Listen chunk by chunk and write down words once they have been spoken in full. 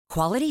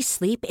Quality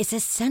sleep is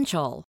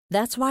essential.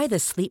 That's why the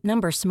Sleep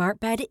Number Smart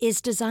Bed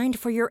is designed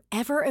for your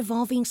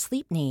ever-evolving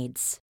sleep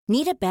needs.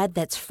 Need a bed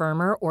that's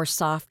firmer or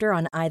softer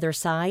on either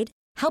side?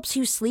 Helps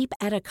you sleep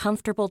at a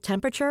comfortable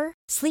temperature?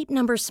 Sleep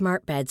Number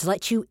Smart Beds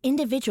let you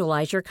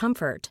individualize your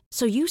comfort,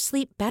 so you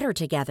sleep better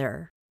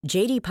together.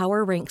 J.D.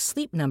 Power ranks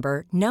Sleep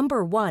Number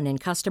number 1 in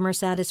customer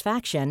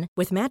satisfaction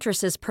with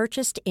mattresses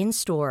purchased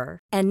in-store.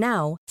 And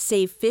now,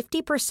 save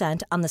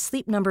 50% on the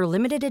Sleep Number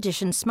Limited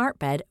Edition Smart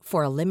Bed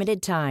for a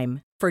limited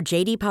time. For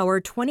J.D. Power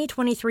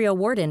 2023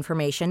 award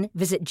information,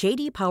 visit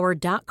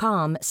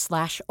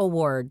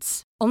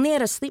jdpower.com/awards. Only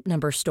at a Sleep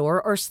Number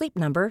store or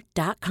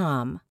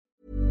sleepnumber.com.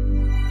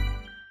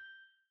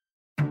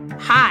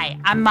 Hi,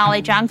 I'm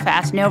Molly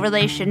Jong-Fast, no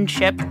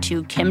relationship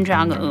to Kim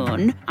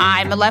Jong-un.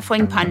 I'm a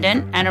left-wing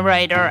pundit and a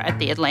writer at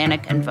The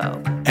Atlantic and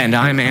Vogue. And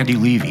I'm Andy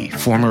Levy,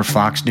 former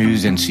Fox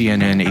News and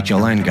CNN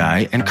HLN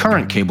guy and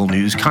current cable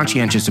news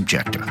conscientious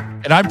objector.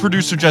 And I'm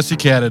producer Jesse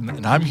Cadden,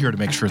 and I'm here to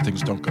make sure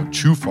things don't go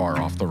too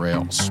far off the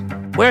rails.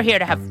 We're here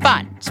to have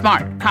fun,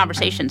 smart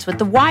conversations with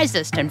the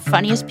wisest and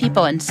funniest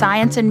people in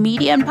science and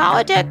media and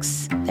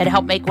politics that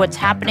help make what's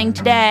happening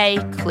today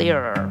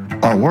clearer.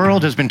 Our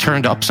world has been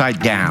turned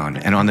upside down,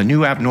 and on the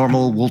new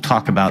Abnormal, we'll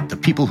talk about the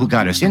people who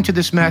got us into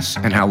this mess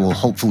and how we'll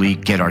hopefully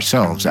get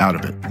ourselves out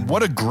of it.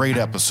 What a great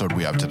episode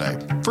we have today.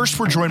 First,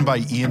 we're joined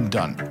by Ian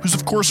Dunn, who's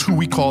of course who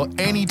we call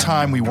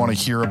anytime we want to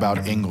hear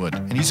about England.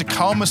 And he's a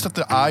columnist at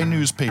the I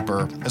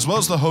newspaper, as well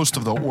as the host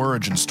of the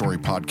Origin Story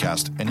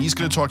podcast. And he's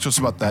going to talk to us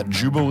about that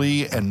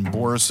Jubilee and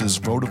Boris's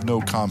vote of no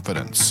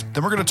confidence.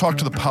 Then we're going to talk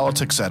to the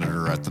politics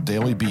editor at the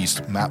Daily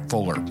Beast, Matt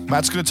Fuller.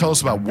 Matt's going to tell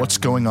us about what's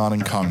going on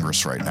in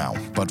Congress right now.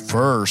 But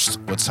first,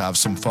 let's have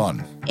some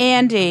fun.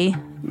 Andy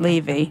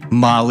Levy.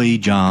 Molly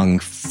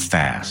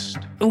Jong-Fast.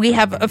 We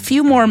have a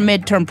few more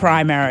midterm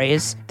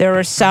primaries. There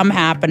are some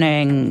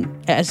happening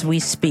as we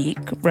speak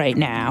right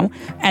now.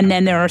 And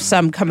then there are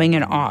some coming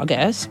in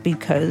August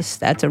because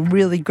that's a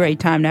really great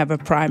time to have a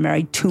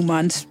primary 2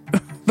 months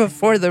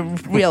before the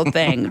real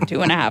thing,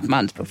 2.5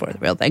 months before the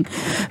real thing.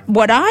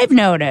 What I've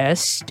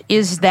noticed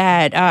is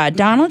that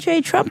Donald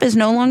J. Trump is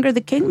no longer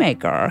the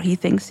kingmaker. He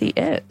thinks he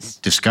is.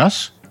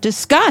 Discuss.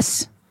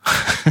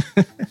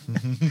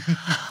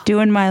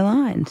 Doing my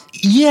lines.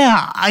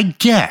 Yeah, I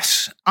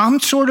guess. I'm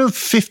sort of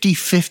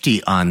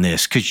 50-50 on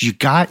this because you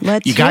got your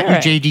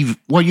JD.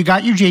 Well, you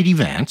got your JD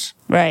Vance.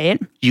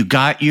 Right. You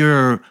got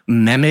your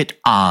Mehmet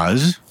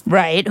Oz.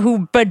 Right,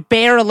 who but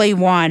barely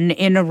won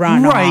in a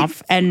runoff.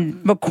 Right.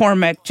 And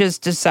McCormick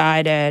just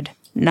decided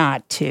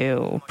not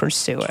to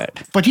pursue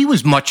it. But he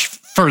was much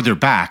further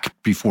back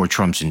before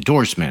Trump's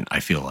endorsement, I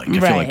feel like. I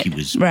feel like he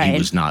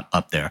was not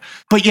up there.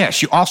 But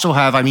yes, you also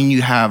have,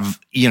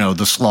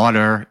 the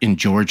slaughter in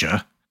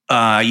Georgia.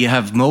 You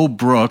have Mo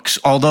Brooks,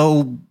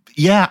 although,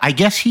 yeah, I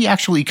guess he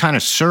actually kind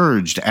of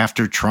surged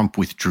after Trump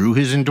withdrew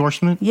his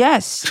endorsement.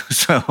 Yes.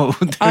 So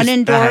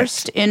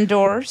unendorsed,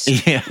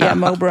 endorsed. Yeah,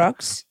 Mo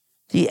Brooks.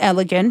 The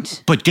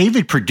elegant. But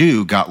David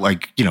Perdue got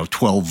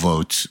 12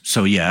 votes.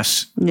 So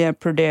yes. Yeah,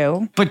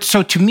 Perdue. But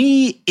so to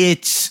me,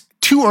 it's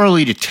too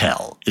early to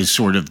tell is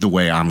sort of the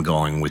way I'm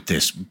going with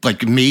this.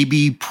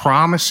 Maybe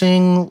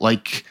promising,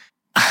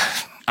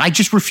 I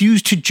just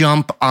refuse to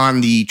jump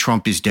on the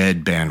Trump is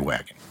dead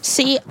bandwagon.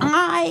 See,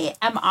 I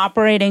am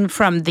operating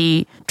from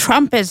the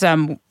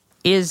Trumpism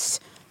is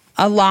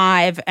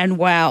alive and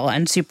well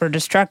and super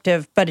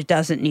destructive, but it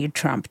doesn't need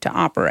Trump to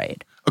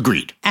operate.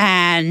 Agreed.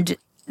 And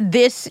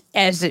this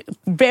is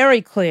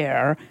very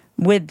clear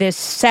with this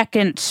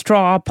second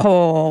straw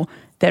poll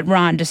that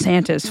Ron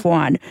DeSantis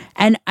won.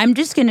 And I'm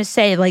just going to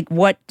say,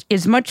 what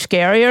is much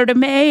scarier to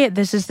me,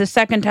 this is the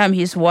second time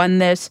he's won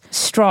this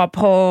straw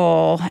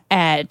poll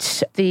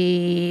at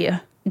the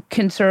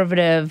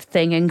conservative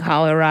thing in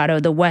Colorado,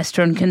 the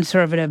Western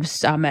Conservative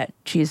Summit.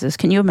 Jesus,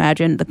 can you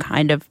imagine the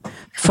kind of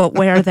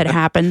footwear that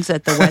happens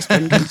at the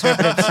Western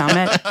Conservative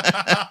Summit?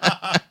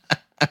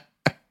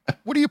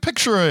 What are you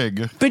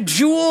picturing?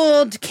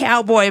 Bejeweled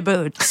cowboy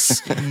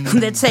boots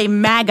that say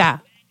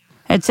MAGA.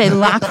 That say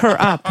lock her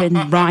up in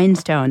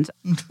rhinestones.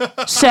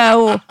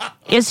 So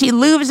is he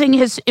losing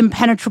his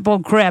impenetrable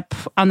grip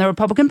on the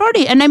Republican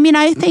Party? And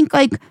I think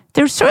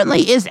there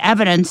certainly is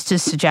evidence to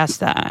suggest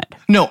that.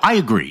 No, I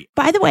agree.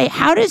 By the way,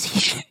 how does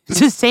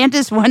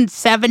DeSantis won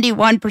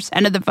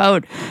 71% of the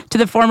vote to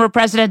the former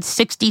president's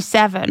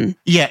 67?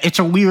 Yeah, it's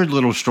a weird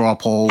little straw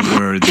poll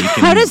where they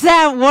can... How does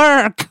that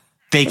work?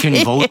 They can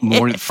vote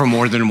for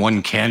more than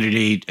one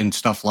candidate and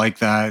stuff like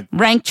that.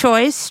 Ranked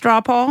choice, straw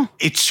poll?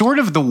 It's sort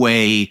of the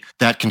way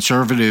that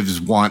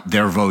conservatives want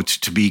their votes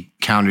to be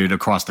counted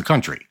across the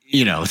country.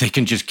 They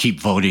can just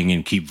keep voting,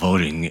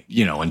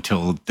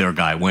 until their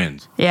guy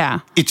wins.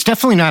 Yeah. It's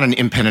definitely not an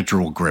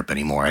impenetrable grip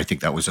anymore. I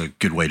think that was a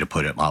good way to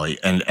put it, Molly.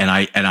 And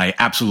I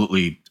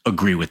absolutely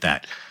agree with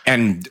that.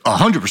 And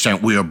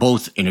 100% we are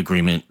both in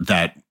agreement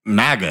that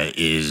MAGA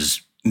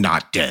is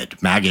not dead.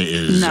 MAGA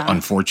is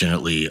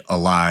unfortunately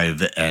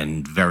alive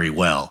and very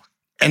well.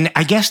 And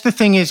I guess the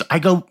thing is, I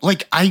go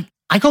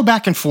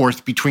back and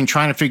forth between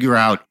trying to figure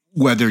out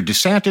whether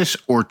DeSantis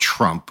or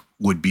Trump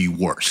would be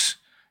worse.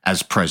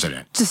 as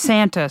president.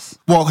 DeSantis.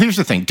 Well, here's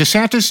the thing.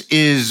 DeSantis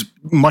is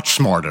much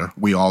smarter.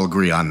 We all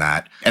agree on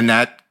that. And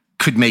that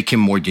could make him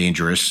more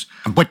dangerous.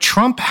 But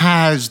Trump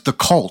has the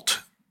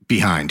cult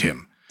behind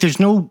him. There's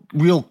no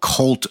real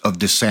cult of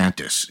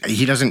DeSantis.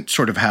 He doesn't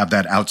sort of have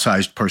that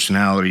outsized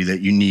personality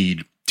that you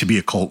need to be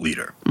a cult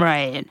leader.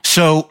 Right.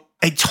 So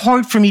it's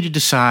hard for me to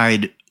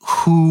decide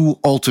who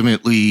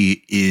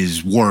ultimately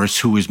is worse,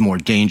 who is more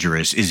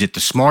dangerous. Is it the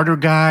smarter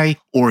guy,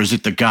 or is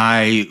it the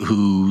guy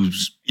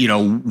who's,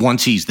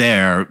 once he's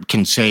there,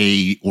 can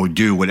say or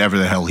do whatever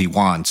the hell he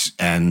wants,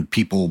 and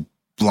people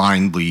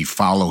blindly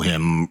follow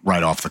him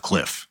right off the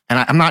cliff?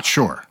 And I'm not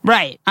sure.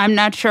 Right. I'm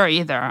not sure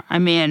either. I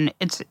mean,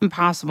 it's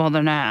impossible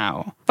to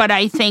know. But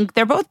I think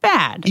they're both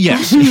bad.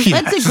 Yes.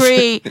 Let's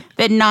agree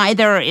that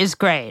neither is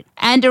great.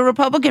 And a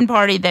Republican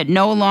Party that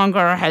no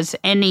longer has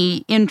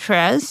any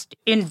interest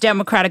in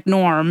democratic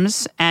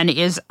norms and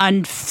is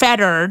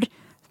unfettered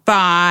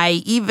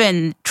by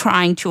even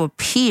trying to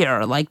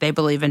appear like they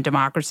believe in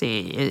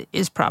democracy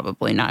is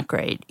probably not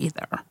great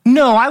either.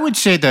 No, I would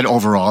say that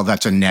overall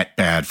that's a net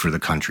bad for the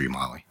country,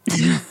 Molly.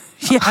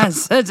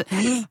 Yes.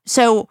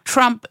 So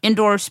Trump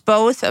endorsed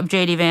both of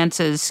J.D.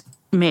 Vance's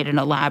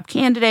made-in-a-lab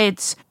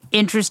candidates.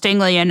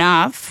 Interestingly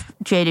enough,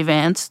 J.D.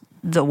 Vance,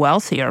 the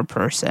wealthier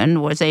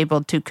person, was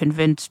able to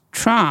convince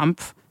Trump,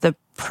 the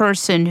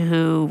person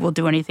who will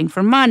do anything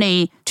for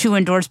money, to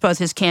endorse both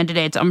his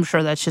candidates. I'm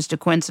sure that's just a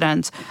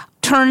coincidence.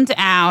 Turns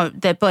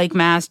out that Blake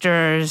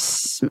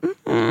Masters,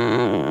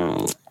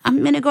 I'm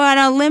going to go out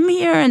on a limb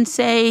here and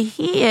say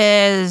he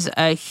is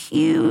a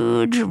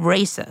huge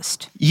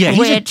racist. Yeah,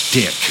 he's a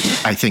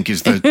dick, I think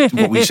is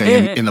what we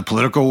say in the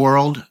political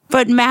world.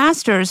 But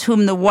Masters,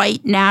 whom the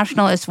white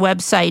nationalist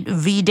website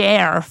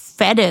VDare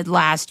feted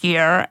last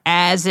year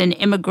as an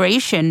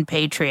immigration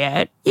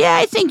patriot, yeah,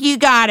 I think you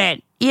got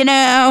it.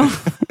 I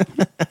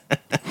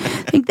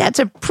think that's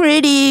a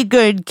pretty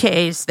good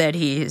case that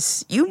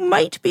you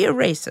might be a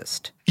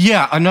racist.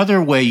 Yeah,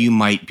 another way you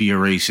might be a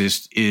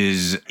racist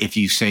is if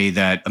you say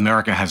that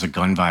America has a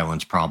gun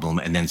violence problem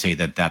and then say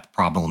that that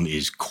problem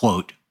is,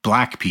 quote,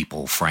 black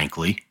people,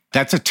 frankly.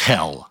 That's a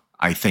tell,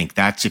 I think.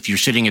 That's if you're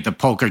sitting at the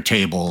poker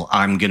table,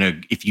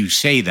 if you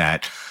say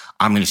that,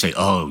 I'm going to say,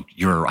 oh,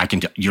 you're a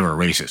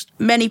racist.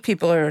 Many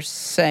people are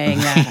saying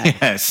that.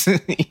 Yes.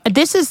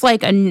 This is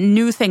like a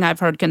new thing I've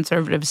heard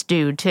conservatives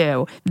do,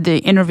 too. The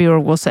interviewer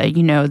will say,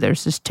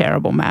 there's this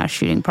terrible mass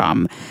shooting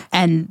problem.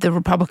 And the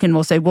Republican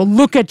will say, well,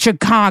 look at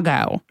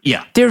Chicago.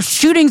 Yeah. There's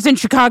shootings in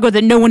Chicago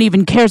that no one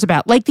even cares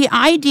about. Like, the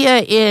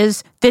idea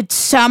is that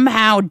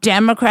somehow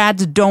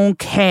Democrats don't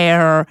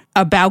care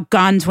about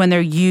guns when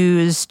they're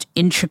used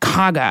in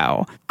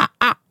Chicago. I'm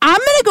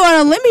going to go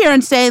on a limb here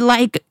and say,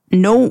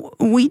 no,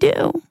 we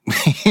do.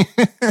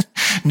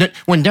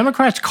 When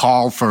Democrats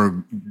call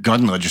for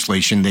gun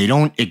legislation, they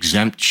don't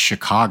exempt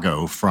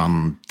Chicago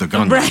from the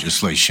gun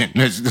legislation.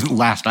 That's the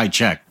last I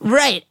checked.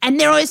 Right. And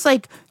they're always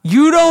like,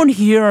 you don't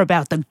hear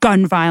about the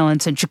gun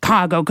violence in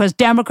Chicago because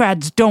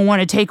Democrats don't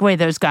want to take away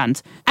those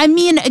guns. I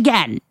mean,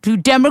 again, do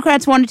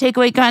Democrats want to take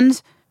away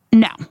guns?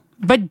 No.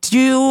 But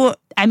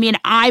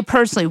I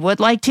personally would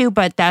like to,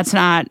 but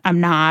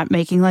I'm not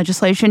making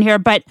legislation here.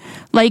 But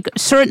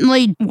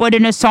certainly would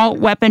an assault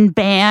weapon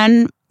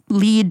ban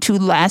lead to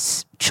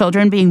less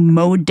children being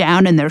mowed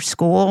down in their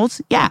schools?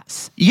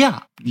 Yes. Yeah.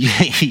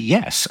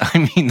 Yes.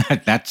 I mean,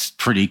 that's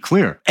pretty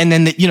clear. And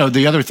then,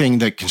 the other thing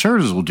that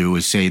conservatives will do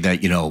is say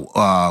that,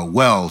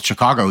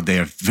 Chicago, they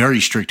have very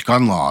strict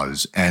gun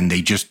laws and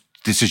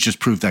this is just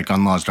proof that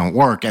gun laws don't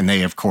work. And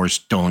they, of course,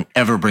 don't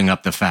ever bring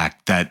up the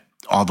fact that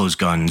all those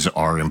guns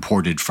are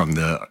imported from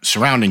the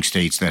surrounding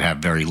states that have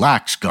very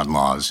lax gun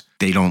laws.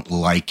 They don't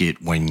like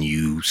it when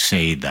you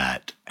say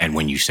that. And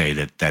when you say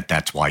that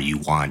that's why you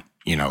want,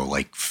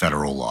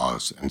 federal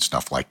laws and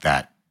stuff like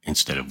that,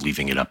 instead of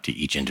leaving it up to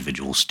each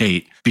individual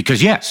state.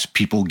 Because yes,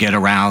 people get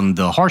around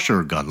the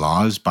harsher gun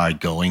laws by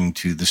going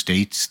to the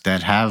states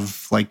that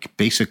have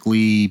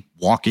basically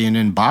walk in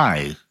and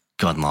buy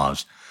gun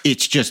laws.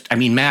 It's just,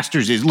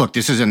 Masters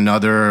this is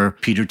another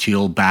Peter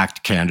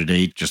Thiel-backed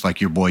candidate, just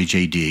like your boy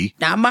JD.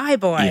 Not my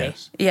boy.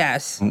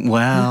 Yes.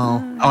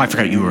 Well, I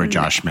forgot you were a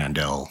Josh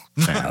Mandel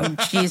fan.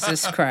 Oh,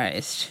 Jesus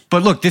Christ.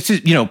 But look, this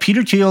is,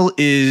 Peter Thiel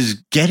is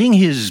getting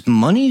his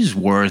money's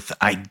worth,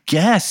 I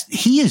guess.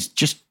 He is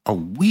just a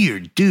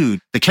weird dude.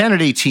 The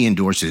candidates he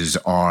endorses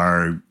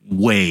are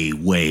way,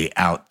 way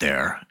out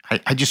there.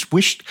 I just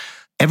wished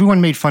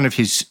everyone made fun of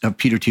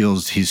Peter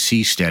Thiel's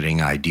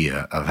seasteading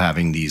idea of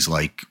having these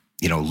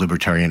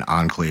libertarian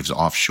enclaves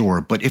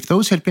offshore. But if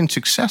those had been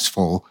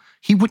successful,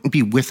 he wouldn't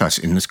be with us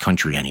in this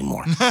country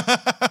anymore.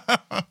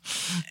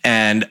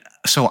 And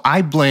so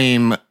I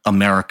blame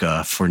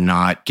America for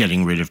not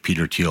getting rid of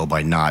Peter Thiel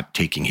by not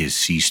taking his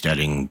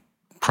seasteading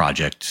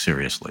project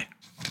seriously.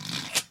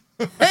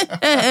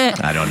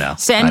 I don't know.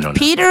 Send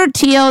Peter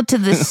Thiel to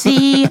the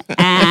sea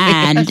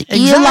and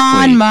exactly.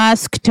 Elon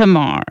Musk to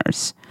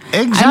Mars.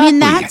 Exactly.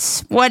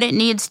 That's what it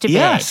needs to be.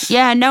 Yes.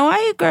 Yeah, no,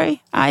 I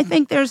agree. I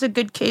think there's a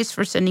good case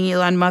for sending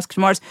Elon Musk to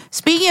Mars.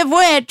 Speaking of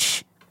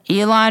which,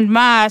 Elon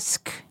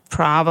Musk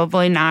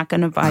probably not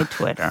going to buy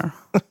Twitter.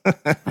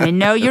 I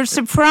know you're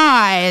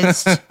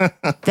surprised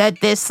that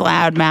this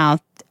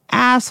loudmouth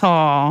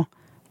asshole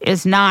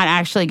is not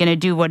actually going to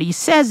do what he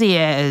says he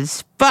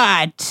is.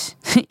 But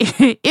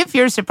if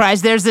you're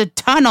surprised, there's a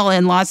tunnel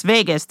in Las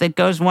Vegas that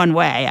goes one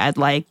way. I'd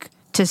like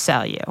to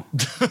sell you.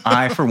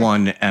 I, for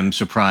one, am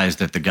surprised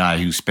that the guy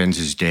who spends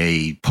his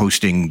day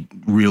posting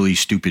really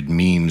stupid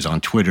memes on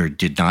Twitter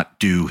did not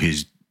do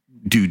his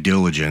due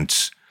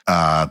diligence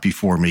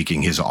before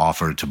making his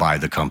offer to buy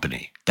the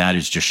company. That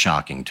is just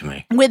shocking to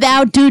me.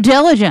 Without due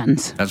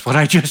diligence. That's what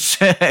I just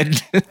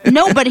said.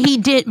 No, but he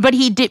did. But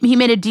he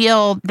made a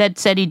deal that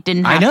said he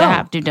didn't have to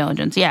have due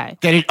diligence. Yeah.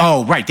 That he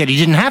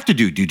didn't have to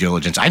do due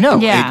diligence. I know.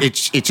 Yeah.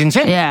 It's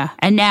insane. Yeah.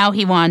 And now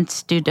he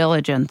wants due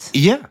diligence.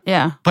 Yeah.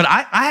 Yeah. But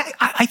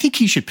I think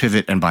he should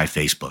pivot and buy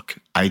Facebook.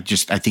 I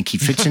think he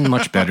fits in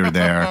much better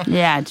there.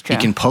 Yeah, it's true.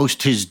 He can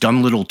post his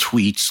dumb little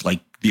tweets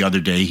like the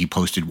other day he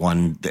posted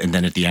one and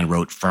then at the end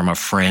wrote from a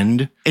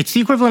friend. It's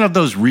the equivalent of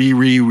those forward.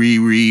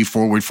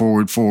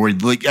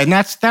 Like, and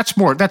that's a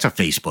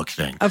Facebook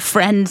thing. A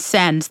friend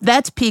sends.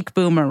 That's peak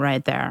boomer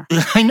right there.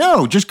 I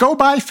know. Just go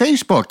buy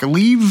Facebook.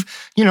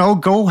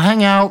 Go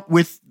hang out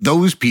with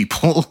those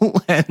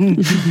people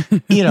and,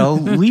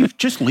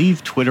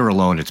 leave Twitter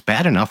alone. It's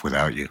bad enough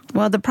without you.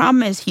 Well, the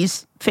problem is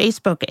he's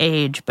Facebook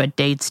age, but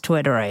dates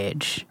Twitter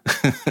age.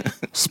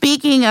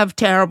 Speaking of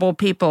terrible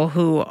people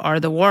who are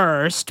the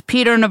worst,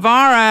 Peter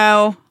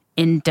Navarro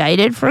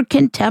indicted for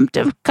contempt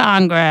of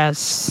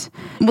Congress.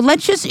 Well,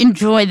 let's just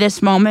enjoy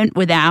this moment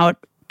without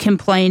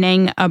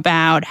complaining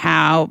about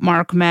how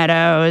Mark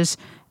Meadows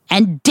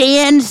and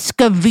Dan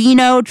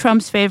Scavino,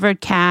 Trump's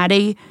favorite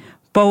caddy,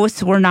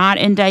 both were not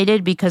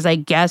indicted because I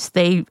guess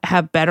they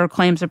have better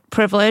claims of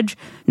privilege.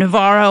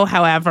 Navarro,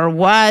 however,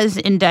 was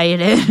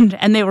indicted,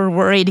 and they were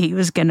worried he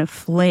was going to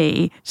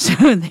flee,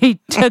 so they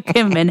took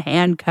him in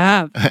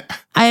handcuffs.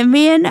 I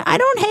mean, I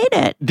don't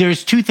hate it.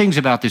 There's two things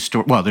about this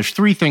story. Well, there's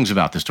three things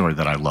about the story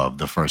that I love.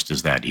 The first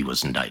is that he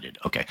was indicted.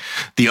 Okay.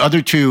 The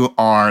other two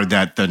are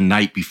that the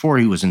night before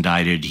he was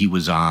indicted, he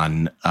was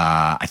on,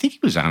 I think he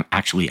was on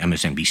actually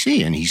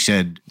MSNBC, and he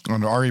said...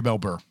 On Ari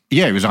Melber.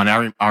 Yeah, he was on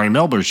Ari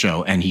Melber's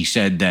show, and he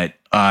said that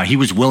he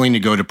was willing to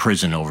go to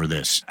prison over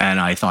this.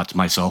 And I thought to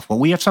myself, well,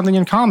 we have something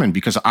in common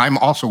because I'm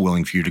also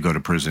willing for you to go to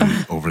prison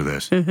over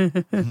this.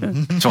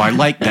 So I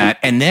like that.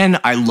 And then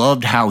I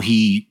loved how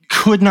he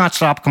could not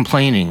stop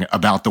complaining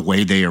about the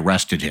way they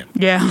arrested him.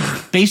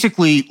 Yeah.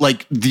 Basically,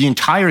 like, the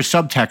entire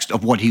subtext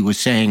of what he was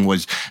saying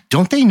was,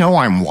 don't they know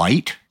I'm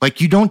white?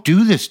 Like, you don't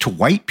do this to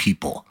white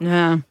people.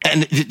 Yeah.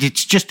 And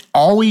it's just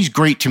always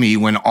great to me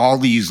when all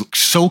these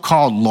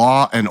so-called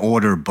law and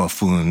order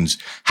buffoons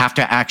have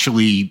to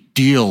actually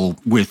deal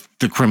with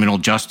the criminal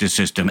justice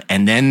system,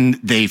 and then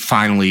they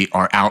finally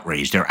are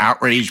outraged. They're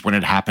outraged when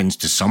it happens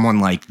to someone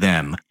like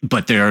them,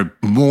 but they're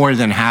more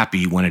than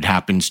happy when it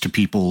happens to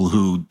people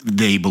who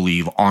they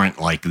believe aren't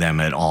like them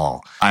at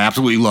all. I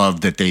absolutely love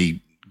that they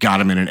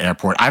got him in an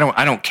airport. I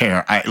don't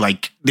care.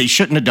 They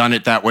shouldn't have done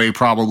it that way.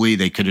 Probably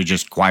they could have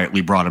just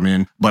quietly brought him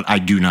in, but I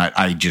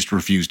just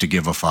refuse to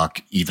give a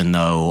fuck, even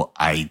though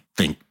I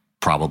think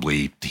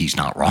probably he's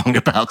not wrong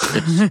about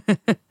this.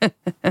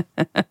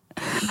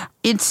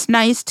 It's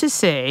nice to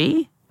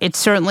see. It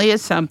certainly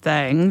is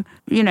something.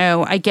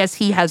 I guess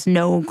he has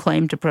no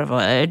claim to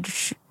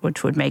privilege,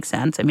 which would make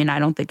sense. I mean, I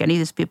don't think any of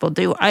these people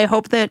do. I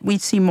hope that we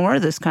see more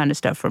of this kind of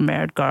stuff from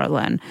Merrick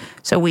Garland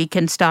so we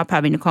can stop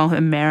having to call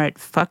him Merritt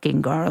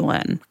fucking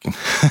Garland.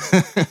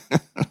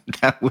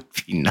 That would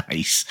be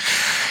nice.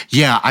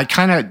 Yeah, I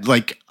kind of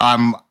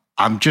I'm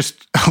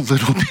just a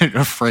little bit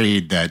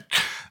afraid that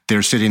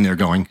they're sitting there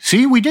going,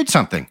 see, we did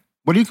something.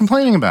 What are you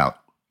complaining about?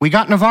 We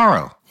got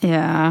Navarro.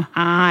 Yeah,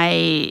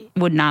 I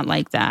would not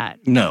like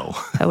that. No.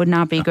 That would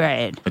not be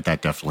great. But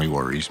that definitely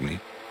worries me.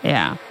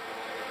 Yeah.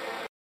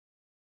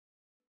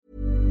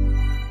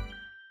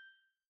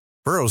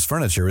 Burrow's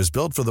furniture is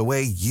built for the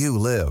way you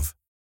live.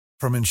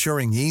 From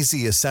ensuring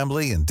easy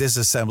assembly and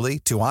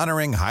disassembly to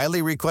honoring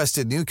highly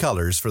requested new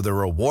colors for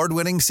their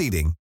award-winning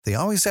seating, they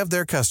always have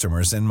their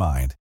customers in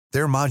mind.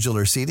 Their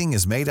modular seating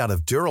is made out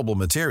of durable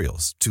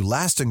materials to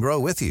last and grow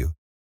with you.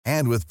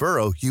 And with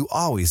Burrow, you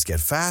always get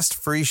fast,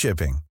 free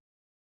shipping.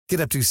 Get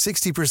up to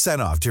 60%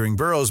 off during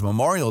Burrow's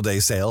Memorial Day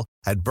sale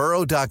at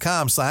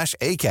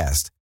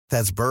burrow.com/ACAST.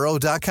 That's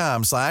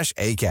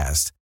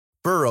burrow.com/ACAST.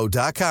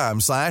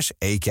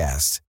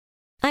 burrow.com/ACAST.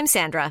 I'm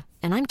Sandra,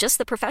 and I'm just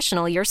the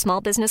professional your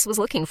small business was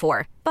looking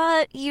for.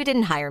 But you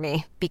didn't hire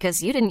me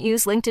because you didn't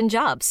use LinkedIn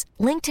Jobs.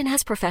 LinkedIn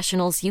has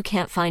professionals you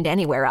can't find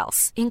anywhere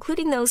else,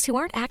 including those who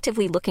aren't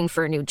actively looking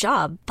for a new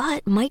job,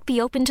 but might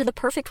be open to the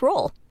perfect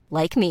role,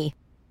 like me.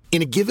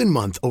 In a given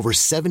month, over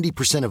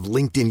 70% of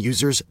LinkedIn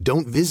users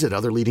don't visit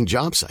other leading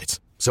job sites.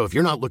 So if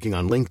you're not looking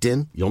on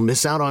LinkedIn, you'll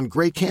miss out on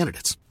great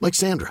candidates like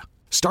Sandra.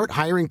 Start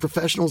hiring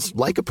professionals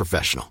like a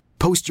professional.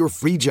 Post your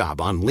free job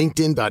on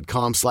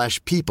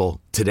linkedin.com/people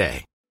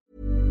today.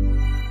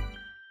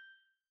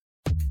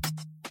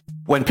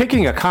 When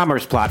picking a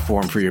commerce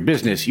platform for your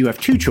business, you have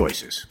two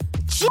choices.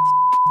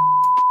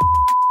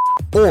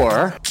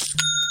 Or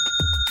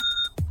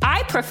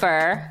I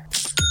prefer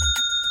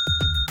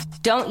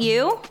Don't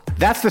you?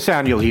 That's the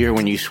sound you'll hear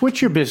when you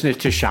switch your business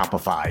to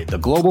Shopify, the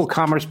global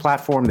commerce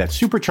platform that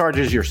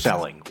supercharges your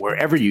selling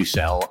wherever you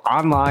sell,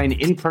 online,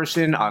 in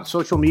person, on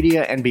social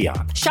media, and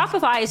beyond.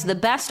 Shopify is the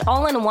best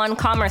all-in-one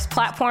commerce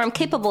platform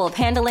capable of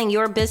handling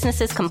your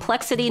business's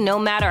complexity no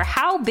matter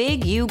how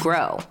big you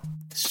grow.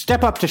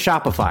 Step up to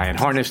Shopify and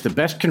harness the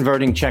best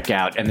converting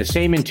checkout and the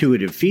same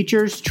intuitive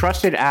features,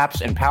 trusted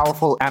apps, and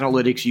powerful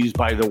analytics used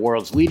by the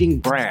world's leading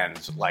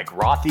brands like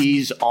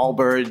Rothy's,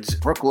 Allbirds,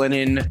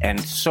 Brooklinen, and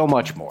so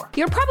much more.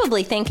 You're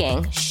probably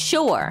thinking,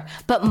 sure,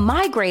 but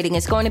migrating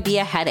is going to be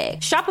a headache.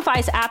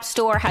 Shopify's App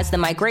Store has the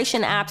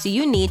migration apps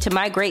you need to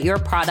migrate your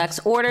products,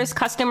 orders,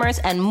 customers,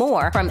 and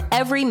more from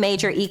every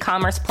major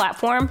e-commerce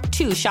platform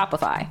to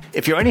Shopify.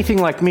 If you're anything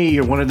like me,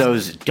 you're one of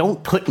those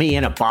don't put me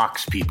in a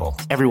box people.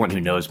 Everyone who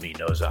knows me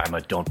knows I'm a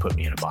don't put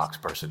me in a box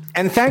person.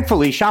 And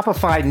thankfully,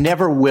 Shopify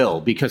never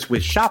will, because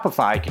with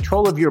Shopify,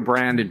 control of your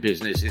brand and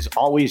business is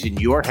always in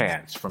your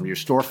hands, from your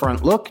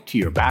storefront look to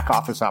your back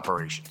office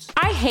operations.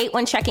 I hate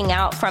when checking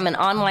out from an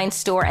online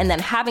store and then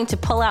having to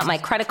pull out my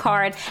credit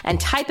card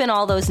and type in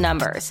all those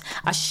numbers.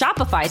 A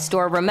Shopify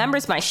store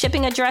remembers my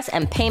shipping address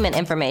and payment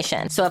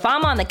information. So if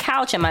I'm on the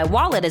couch and my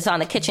wallet is on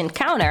the kitchen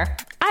counter,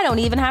 I don't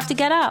even have to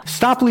get up.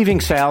 Stop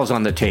leaving sales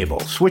on the table.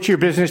 Switch your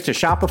business to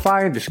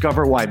Shopify and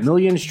discover why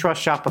millions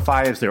trust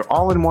Shopify as their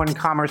all-in-one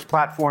commerce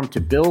platform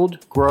to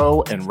build,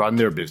 grow, and run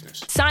their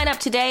business. Sign up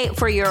today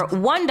for your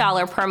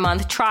 $1 per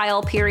month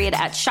trial period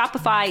at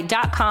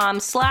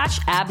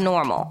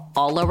shopify.com/abnormal,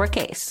 all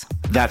lowercase.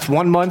 That's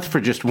 1 month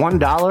for just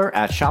 $1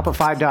 at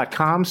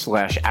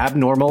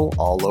shopify.com/abnormal,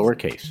 all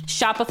lowercase.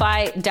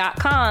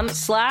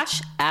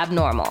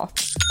 Shopify.com/abnormal.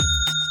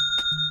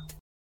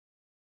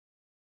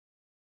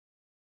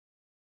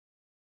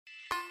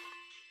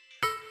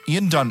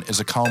 Ian Dunn is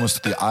a columnist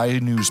at the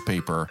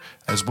iNewspaper,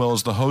 as well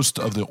as the host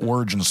of the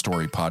Origin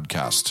Story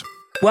podcast.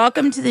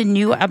 Welcome to the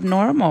new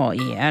abnormal,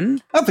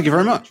 Ian. Oh, thank you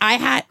very much.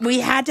 We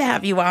had to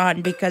have you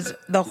on because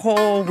the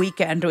whole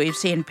weekend we've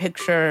seen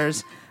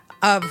pictures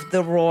of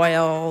the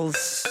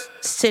royals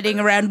sitting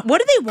around.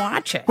 What are they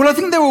watching? Well, I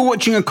think they were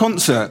watching a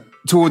concert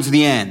towards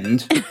the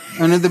end.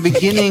 And at the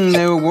beginning,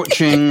 they were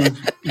watching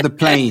the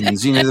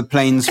planes. You know, the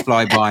planes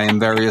fly by in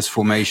various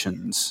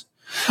formations.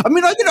 I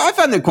mean, I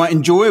found it quite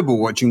enjoyable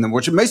watching them,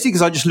 mostly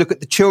because I just look at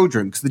the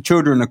children, because the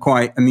children are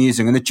quite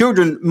amusing. And the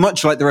children,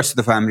 much like the rest of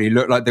the family,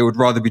 look like they would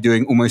rather be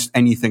doing almost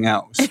anything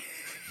else.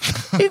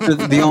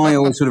 The eye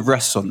always sort of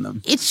rests on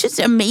them. It's just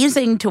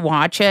amazing to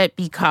watch it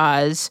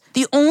because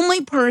the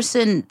only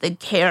person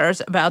that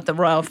cares about the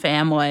royal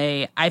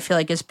family, I feel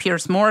like, is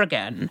Piers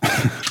Morgan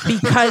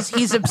because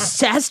he's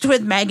obsessed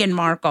with Meghan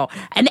Markle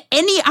and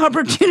any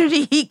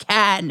opportunity he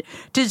can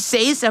to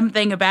say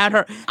something about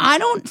her. I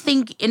don't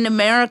think in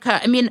America,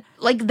 I mean,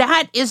 like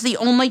that is the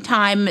only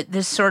time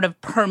this sort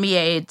of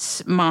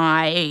permeates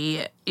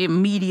my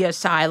media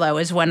silo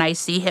is when I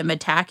see him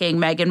attacking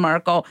Meghan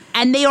Markle.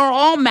 And they are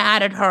all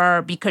mad at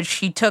her because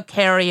she took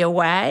Harry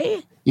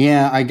away.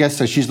 Yeah, I guess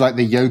so. She's like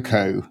the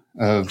Yoko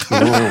of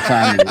the royal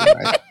family,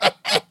 right?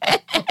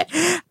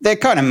 They're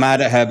kind of mad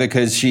at her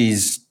because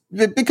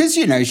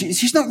you know,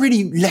 she's not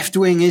really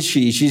left-wing, is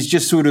she? She's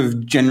just sort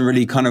of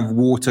generally kind of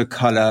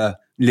watercolor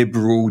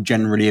liberal,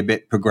 generally a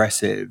bit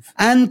progressive.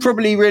 And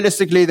probably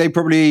realistically, they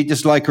probably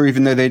dislike her,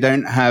 even though they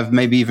don't have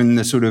maybe even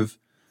the sort of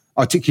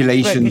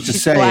articulation to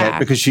say black. It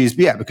because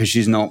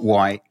she's not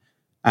white.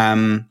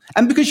 And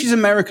because she's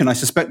American, I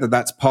suspect that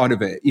that's part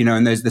of it, you know,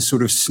 and there's this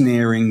sort of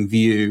sneering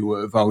view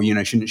of, oh, you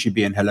know, shouldn't she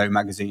be in Hello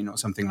magazine or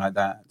something like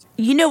that?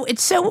 You know,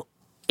 it's so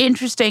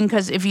interesting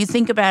because if you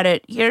think about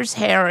it, here's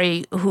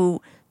Harry,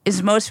 who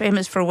is most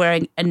famous for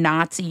wearing a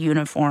Nazi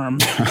uniform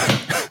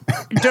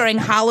during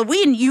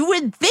Halloween. You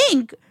would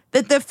think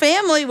that the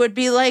family would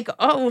be like,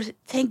 oh,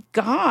 thank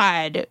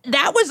God.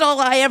 That was all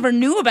I ever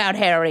knew about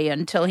Harry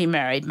until he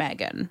married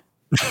Meghan.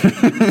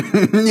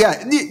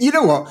 Yeah, you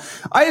know what?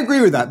 I agree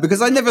with that because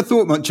I never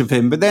thought much of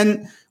him. But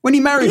then when he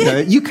married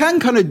her, you can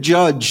kind of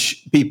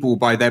judge people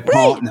by their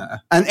partner.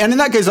 Right. And in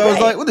that case, I was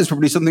like, well, there's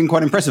probably something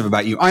quite impressive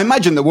about you. I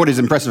imagine that what is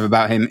impressive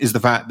about him is the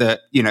fact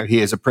that, you know,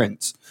 he is a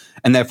prince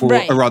and therefore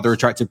a rather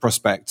attractive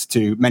prospect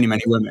to many,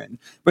 many women.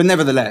 But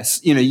nevertheless,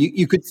 you know,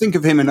 you could think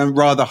of him in a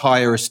rather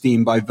higher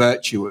esteem by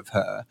virtue of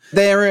her.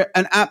 They're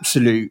an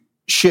absolute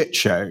shit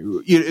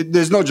show.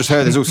 There's not just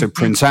her, there's also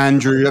Prince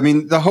Andrew. I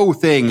mean, the whole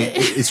thing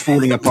is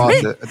falling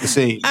apart at the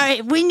seams. All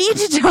right, we need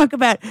to talk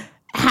about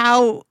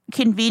how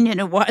convenient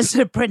it was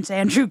that Prince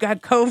Andrew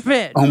got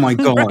COVID. Oh my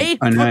God, right?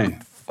 I know.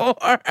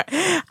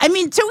 I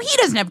mean, so he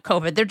doesn't have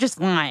COVID, they're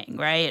just lying,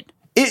 right?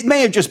 It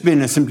may have just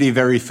been a simply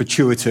very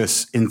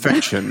fortuitous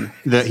infection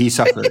that he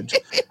suffered.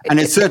 And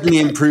it certainly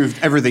improved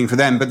everything for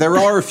them. But there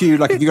are a few,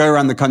 like if you go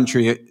around the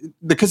country,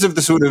 because of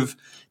the sort of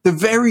the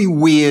very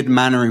weird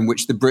manner in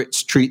which the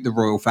Brits treat the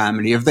royal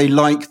family, if they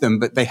like them,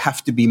 but they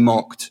have to be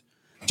mocked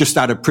just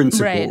out of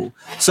principle. Right.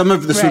 Some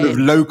of the sort of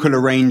local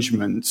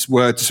arrangements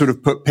were to sort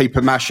of put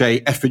paper mache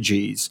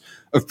effigies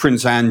of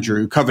Prince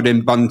Andrew covered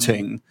in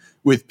bunting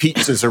with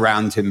pizzas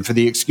around him for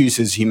the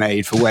excuses he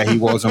made for where he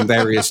was on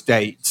various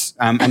dates.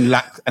 and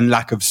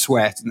lack of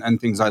sweat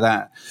and things like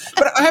that.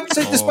 But I have to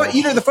say, despite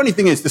the funny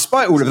thing is,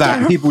 despite all of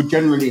that, people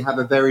generally have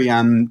a very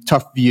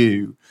tough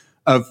view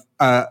of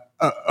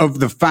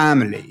the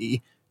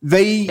family.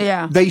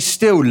 They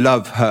still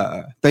love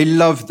her. They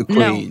love the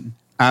Queen.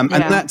 And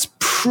that's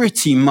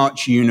pretty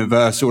much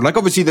universal. Like,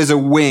 obviously, there's a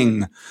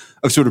wing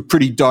of sort of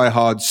pretty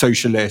diehard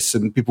socialists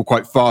and people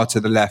quite far to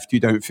the left who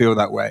don't feel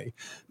that way.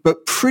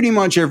 But pretty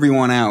much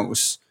everyone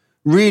else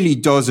really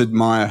does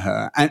admire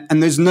her.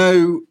 And there's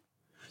the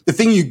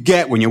thing you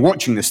get when you're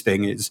watching this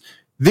thing is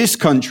this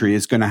country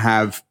is going to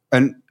have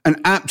an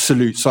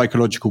absolute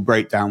psychological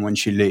breakdown when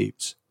she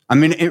leaves. I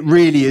mean, it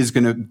really is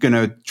going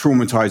to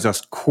traumatize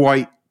us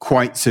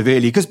quite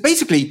severely, because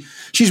basically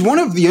she's one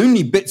of the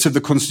only bits of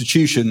the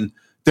Constitution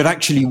that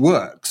actually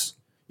works.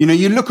 You know,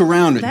 you look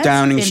around at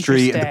Downing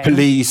Street, at the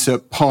police,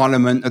 at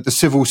Parliament, at the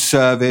civil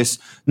service,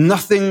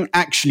 nothing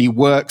actually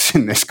works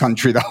in this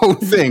country. The whole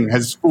thing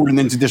has fallen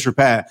into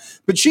disrepair.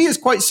 But she is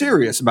quite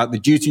serious about the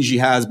duties she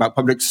has, about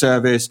public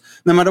service.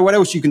 No matter what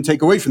else you can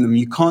take away from them,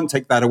 you can't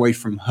take that away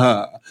from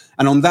her.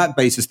 And on that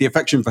basis, the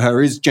affection for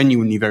her is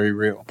genuinely very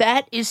real.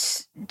 That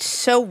is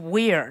so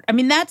weird. I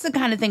mean, that's the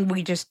kind of thing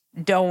we just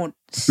don't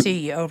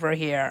see over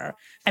here.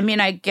 I mean,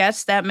 I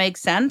guess that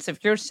makes sense.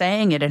 If you're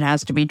saying it, it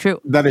has to be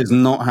true. That is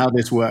not how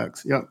this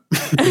works. Yep.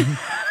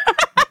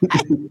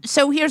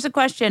 So here's a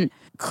question.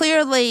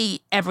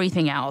 Clearly,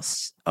 everything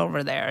else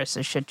over there is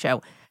a shit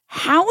show.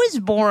 How is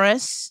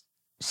Boris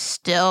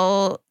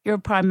still your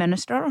prime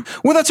minister?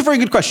 Well, that's a very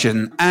good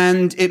question.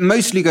 And it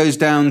mostly goes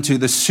down to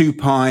the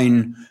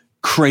supine,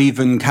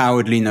 craven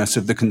cowardliness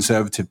of the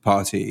Conservative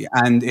Party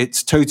and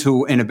its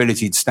total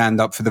inability to stand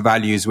up for the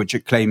values which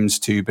it claims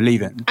to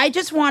believe in. I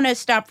just want to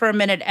stop for a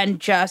minute and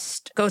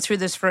just go through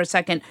this for a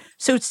second.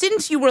 So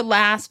since you were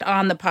last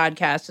on the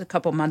podcast a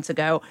couple months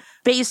ago,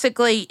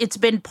 basically it's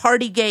been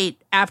Partygate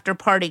after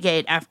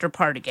Partygate after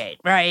Partygate,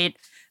 right?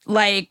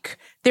 Like,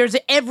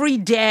 every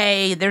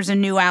day there's a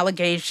new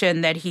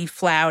allegation that he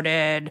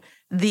flouted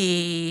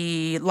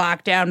the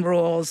lockdown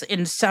rules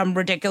in some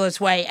ridiculous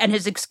way. And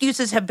his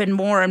excuses have been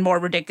more and more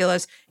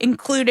ridiculous,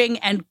 including,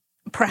 and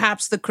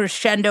perhaps the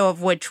crescendo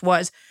of which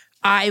was,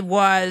 I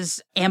was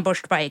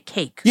ambushed by a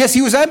cake. Yes,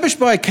 he was ambushed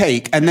by a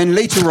cake. And then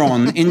later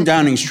on in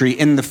Downing Street,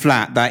 in the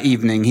flat that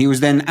evening, he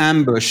was then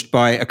ambushed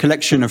by a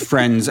collection of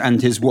friends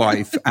and his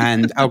wife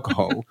and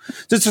alcohol.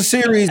 So it's a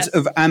series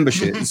of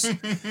ambushes.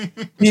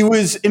 He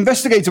was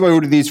investigated by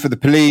all of these for the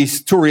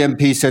police. Tory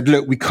MP said,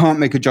 look, we can't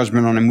make a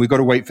judgment on him. We've got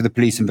to wait for the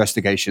police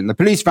investigation. The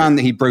police found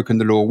that he'd broken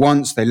the law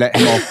once. They let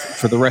him off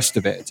for the rest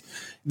of it.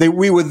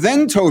 We were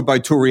then told by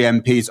Tory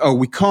MPs,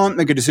 we can't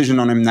make a decision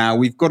on him now.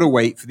 We've got to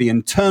wait for the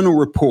internal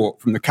report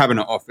from the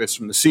Cabinet Office,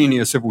 from the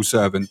senior civil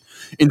servant,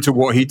 into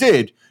what he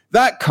did.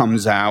 That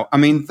comes out. I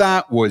mean,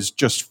 that was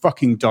just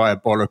fucking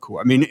diabolical.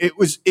 I mean, it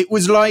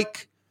was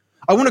like,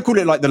 I want to call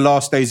it like the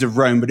last days of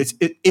Rome, but if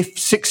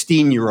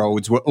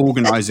 16-year-olds were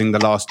organizing the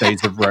last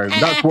days of Rome,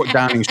 that's what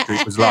Downing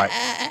Street was like.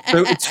 So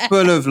it's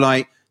full of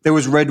like, there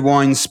was red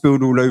wine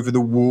spilled all over the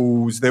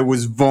walls. There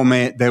was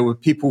vomit. There were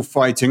people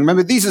fighting.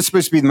 Remember, these are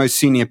supposed to be the most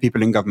senior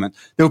people in government.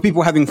 There were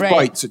people having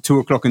fights at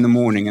 2:00 in the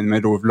morning in the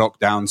middle of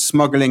lockdown,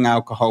 smuggling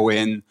alcohol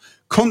in,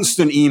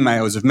 constant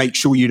emails of make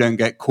sure you don't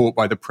get caught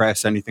by the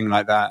press, anything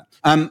like that.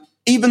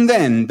 Even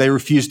then, they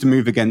refused to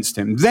move against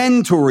him.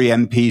 Then Tory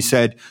MP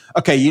said,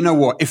 okay, you know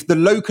what? If the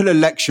local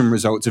election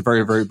results are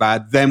very, very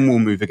bad, then we'll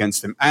move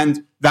against him.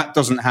 And that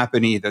doesn't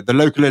happen either. The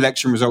local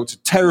election results are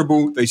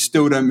terrible. They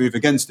still don't move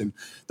against him.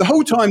 The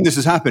whole time this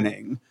is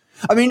happening,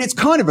 I mean, it's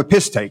kind of a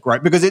piss take,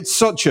 right? Because it's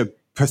such a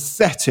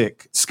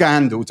pathetic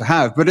scandal to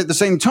have. But at the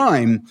same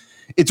time,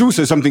 it's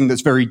also something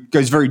that's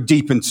goes very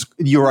deep into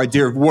your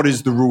idea of what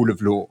is the rule of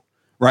law,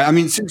 right? I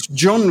mean, since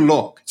John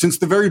Locke, since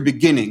the very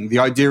beginning, the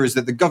idea is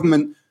that the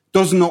government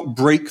does not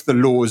break the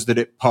laws that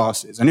it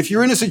passes. And if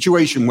you're in a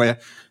situation where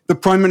the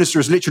prime minister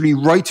is literally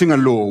writing a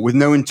law with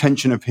no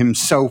intention of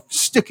himself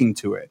sticking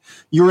to it,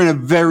 you're in a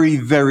very,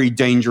 very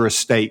dangerous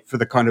state for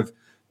the kind of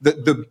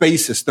the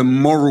basis, the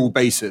moral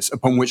basis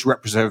upon which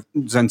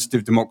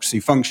representative democracy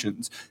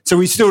functions. So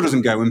he still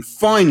doesn't go. And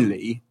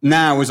finally,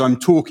 now as I'm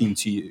talking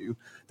to you,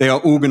 they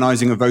are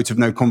organizing a vote of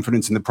no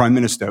confidence in the prime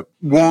minister.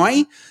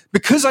 Why?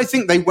 Because I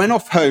think they went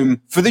off home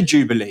for the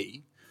Jubilee.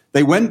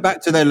 They went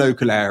back to their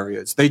local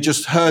areas. They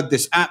just heard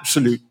this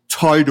absolute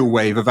tidal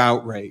wave of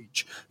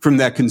outrage from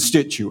their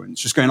constituents,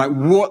 just going like,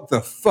 what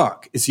the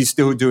fuck is he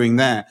still doing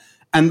there?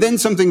 And then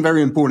something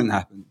very important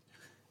happened.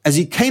 As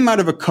he came out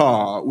of a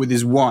car with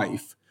his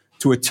wife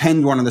to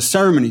attend one of the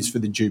ceremonies for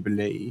the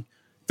Jubilee,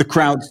 the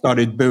crowd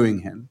started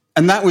booing him.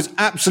 And that was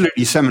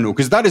absolutely seminal,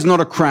 because that is not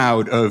a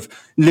crowd of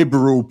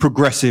liberal,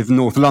 progressive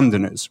North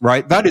Londoners,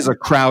 right? That is a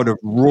crowd of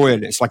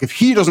royalists. Like, if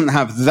he doesn't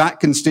have that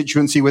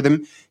constituency with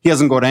him, he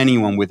hasn't got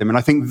anyone with him. And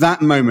I think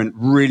that moment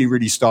really,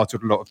 really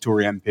started a lot of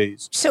Tory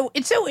MPs. So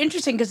it's so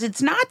interesting, because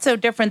it's not so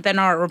different than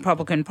our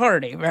Republican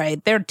Party,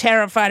 right? They're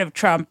terrified of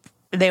Trump.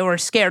 They were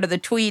scared of the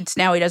tweets.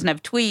 Now he doesn't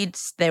have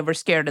tweets. They were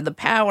scared of the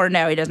power.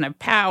 Now he doesn't have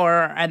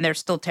power. And they're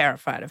still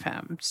terrified of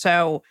him.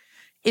 So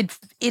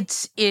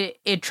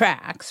it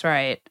tracks,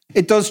 right?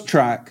 It does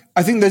track.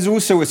 I think there's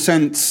also a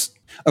sense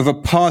of a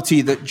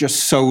party that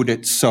just sold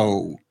its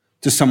soul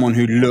to someone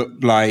who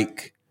looked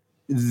like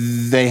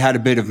they had a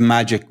bit of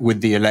magic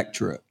with the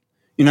electorate.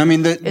 You know, I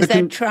mean, is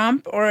that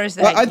Trump or is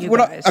that you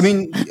guys?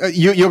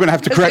 You're going to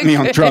have to correct me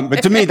on Trump,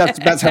 but to me,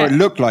 that's how it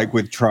looked like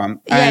with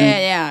Trump.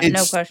 Yeah,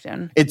 no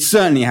question. It's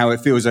certainly how it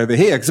feels over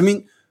here. Because I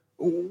mean,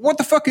 what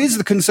the fuck is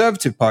the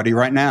Conservative Party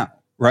right now?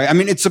 Right? I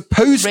mean, it's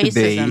supposed to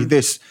be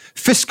this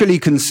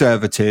fiscally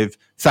conservative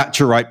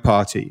Thatcherite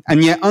party,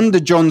 and yet under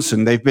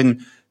Johnson, they've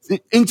been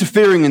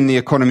interfering in the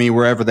economy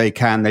wherever they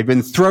can. They've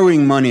been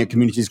throwing money at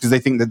communities because they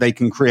think that they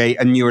can create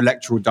a new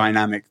electoral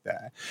dynamic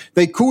there.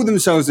 They call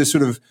themselves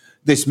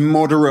this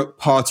moderate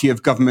party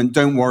of government.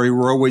 Don't worry,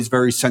 we're always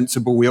very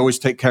sensible. We always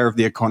take care of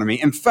the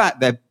economy. In fact,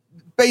 they're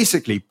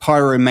basically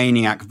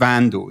pyromaniac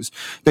vandals.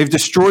 They've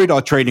destroyed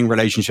our trading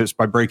relationships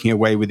by breaking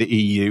away with the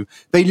EU.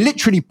 They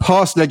literally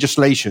passed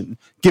legislation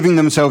giving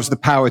themselves the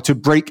power to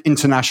break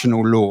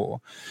international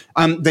law.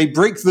 They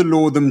break the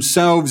law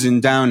themselves in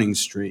Downing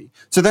Street.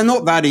 So they're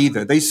not that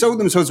either. They sold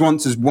themselves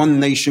once as one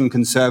nation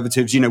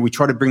conservatives. You know, we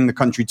try to bring the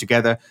country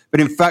together.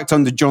 But in fact,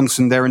 under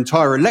Johnson, their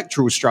entire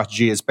electoral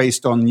strategy is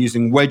based on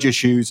using wedge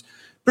issues,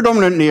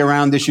 predominantly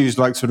around issues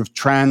like sort of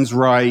trans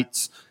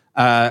rights,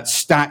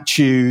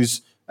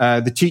 statues,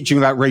 the teaching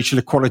about racial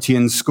equality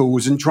in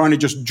schools, and trying to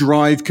just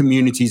drive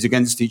communities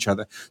against each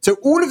other. So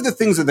all of the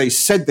things that they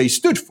said they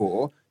stood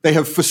for, they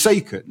have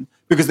forsaken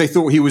because they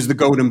thought he was the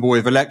golden boy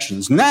of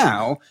elections.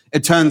 Now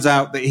it turns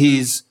out that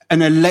he's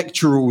an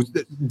electoral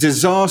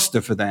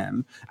disaster for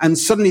them, and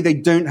suddenly they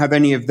don't have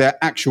any of their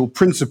actual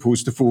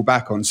principles to fall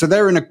back on. So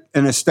they're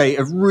in a state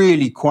of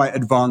really quite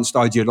advanced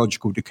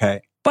ideological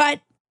decay. But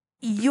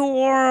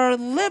your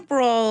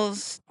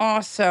liberals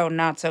also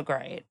not so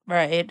great,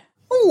 right?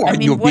 Oh, I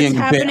mean, you're being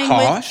a bit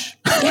harsh.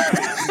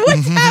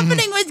 What's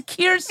happening with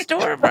Keir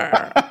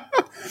Starmer?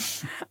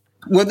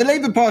 Well, the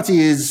Labour Party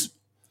is,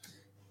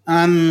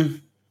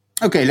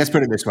 okay, let's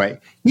put it this way.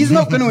 He's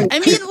not going to... I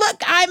mean,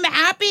 look, I'm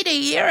happy to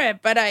hear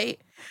it, but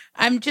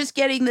I'm just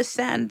getting the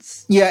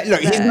sense. Yeah, look,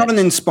 he's not an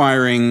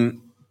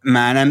inspiring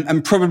man,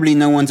 and probably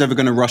no one's ever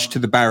going to rush to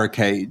the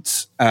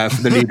barricades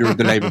for the leader of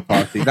the Labour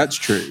Party. That's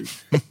true.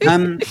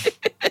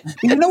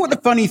 You know what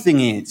the funny thing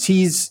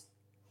is?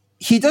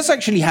 He does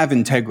actually have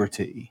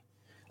integrity,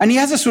 and he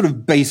has a sort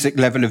of basic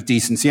level of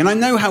decency. And I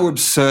know how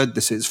absurd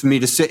this is for me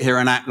to sit here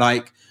and act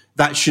like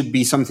that should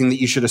be something that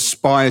you should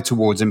aspire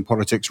towards in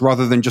politics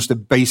rather than just a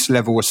base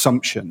level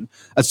assumption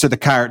as to the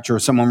character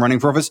of someone running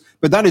for office.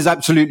 But that is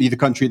absolutely the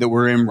country that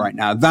we're in right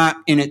now. That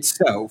in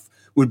itself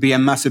would be a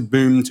massive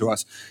boon to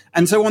us.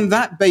 And so on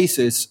that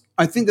basis,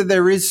 I think that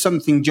there is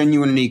something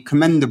genuinely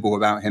commendable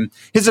about him.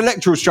 His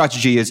electoral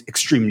strategy is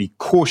extremely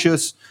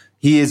cautious.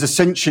 He is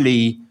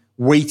essentially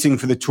waiting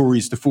for the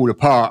Tories to fall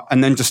apart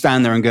and then to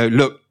stand there and go,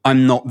 look,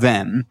 I'm not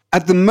them.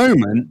 At the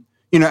moment,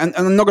 you know, and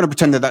I'm not going to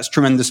pretend that that's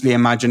tremendously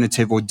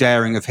imaginative or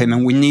daring of him,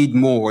 and we need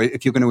more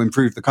if you're going to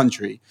improve the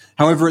country.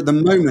 However, at the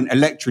moment,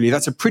 electorally,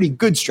 that's a pretty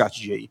good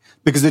strategy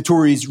because the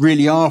Tories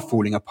really are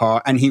falling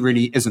apart and he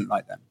really isn't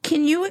like them.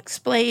 Can you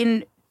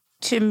explain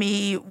to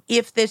me,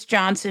 if this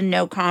Johnson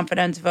no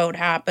confidence vote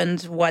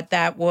happens, what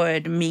that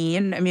would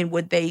mean? I mean,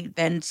 would they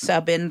then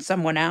sub in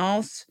someone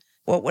else?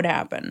 What would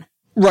happen?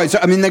 Right. So,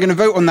 I mean, they're going to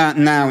vote on that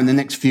now in the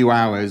next few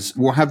hours.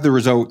 We'll have the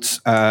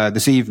results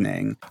this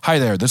evening. Hi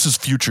there. This is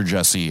Future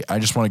Jesse. I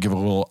just want to give a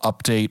little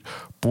update.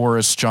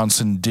 Boris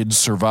Johnson did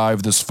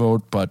survive this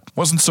vote, but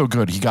wasn't so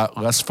good. He got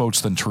less votes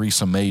than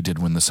Theresa May did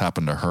when this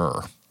happened to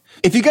her.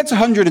 If he gets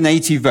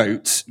 180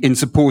 votes in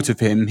support of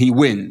him, he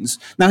wins.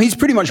 Now, he's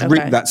pretty much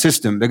rigged that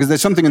system because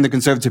there's something in the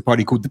Conservative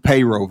Party called the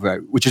payroll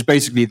vote, which is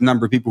basically the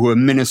number of people who are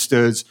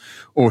ministers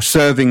or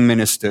serving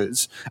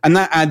ministers. And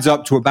that adds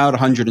up to about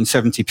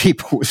 170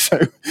 people. So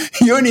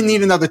you only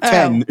need another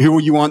 10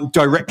 who you aren't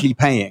directly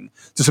paying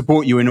to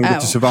support you in order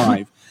to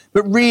survive.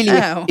 But really,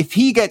 if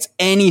he gets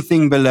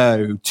anything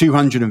below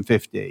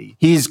 250,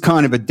 he's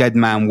kind of a dead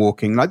man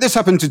walking. Like this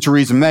happened to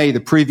Theresa May,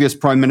 the previous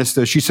prime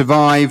minister. She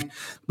survived.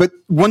 But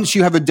once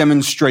you have a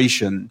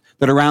demonstration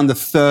that around a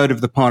third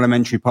of the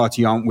parliamentary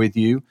party aren't with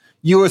you,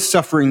 you are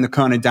suffering the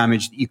kind of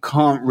damage that you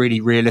can't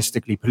really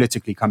realistically,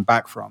 politically come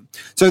back from.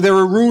 So there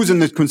are rules in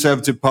the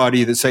Conservative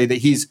Party that say that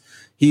he's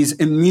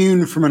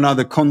immune from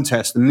another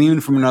contest,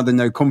 immune from another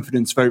no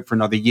confidence vote for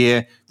another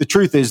year. The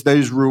truth is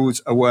those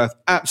rules are worth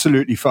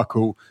absolutely fuck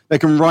all. They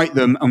can write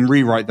them and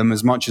rewrite them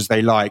as much as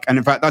they like. And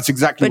in fact, that's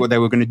exactly what they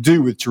were going to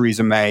do with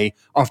Theresa May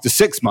after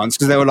 6 months,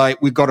 because they were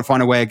like, we've got to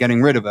find a way of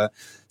getting rid of her.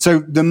 So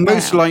the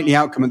most likely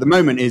outcome at the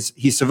moment is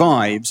he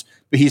survives,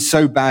 but he's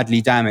so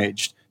badly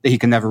damaged that he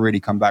can never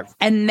really come back.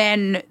 And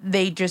then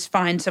they just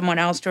find someone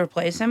else to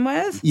replace him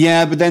with?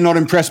 Yeah, but they're not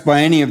impressed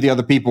by any of the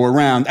other people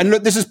around. And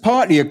look, this is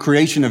partly a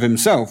creation of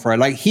himself, right?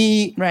 Like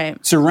he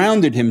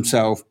surrounded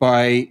himself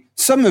by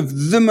some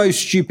of the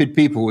most stupid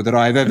people that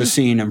I've ever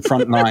seen in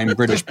frontline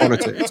British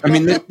politics. I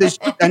mean,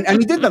 and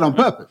he did that on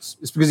purpose.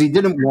 It's because he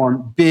didn't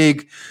want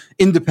big,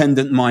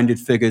 independent-minded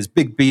figures,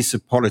 big beasts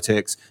of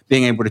politics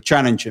being able to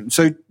challenge him.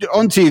 So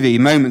on TV,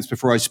 moments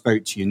before I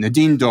spoke to you,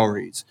 Nadine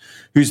Dorries,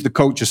 who's the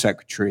culture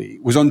secretary,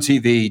 was on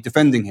TV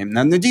defending him.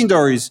 Now, Nadine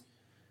Dorries,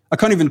 I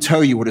can't even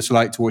tell you what it's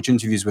like to watch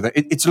interviews with her.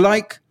 It's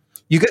like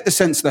you get the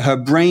sense that her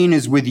brain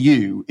is with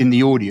you in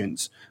the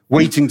audience,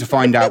 waiting to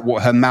find out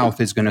what her mouth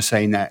is going to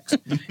say next.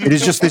 It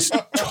is just this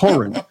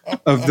torrent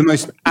of the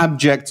most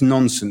abject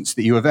nonsense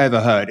that you have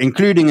ever heard,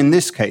 including in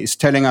this case,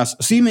 telling us,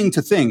 seeming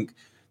to think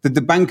that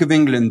the Bank of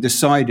England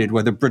decided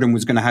whether Britain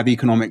was going to have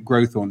economic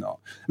growth or not.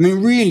 I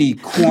mean, really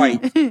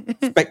quite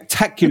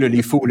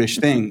spectacularly foolish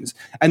things.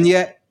 And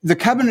yet the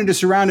cabinet is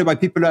surrounded by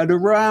people at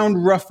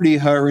around roughly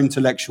her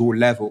intellectual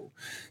level.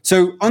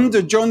 So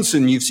under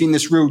Johnson, you've seen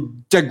this real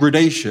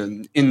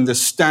degradation in the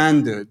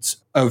standards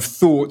of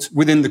thought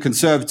within the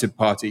Conservative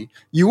Party.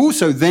 You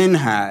also then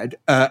had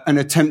an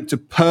attempt to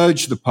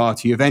purge the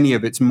party of any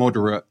of its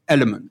moderate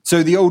element.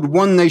 So the old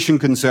One Nation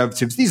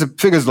Conservatives, these are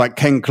figures like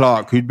Ken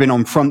Clarke, who'd been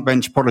on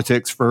frontbench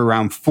politics for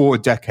around 4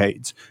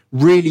 decades,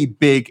 really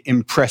big,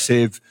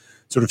 impressive,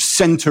 sort of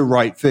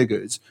centre-right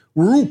figures,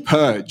 were all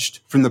purged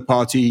from the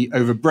party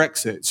over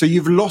Brexit. So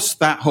you've lost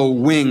that whole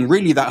wing,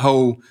 really that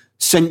whole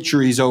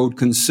centuries-old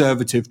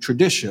conservative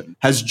tradition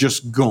has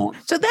just gone.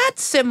 So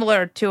that's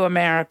similar to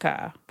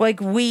America. Like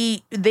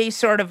they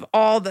sort of,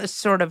 all the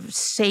sort of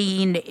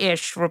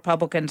sane-ish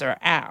Republicans are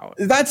out.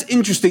 That's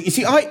interesting. You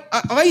see,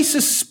 I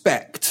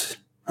suspect,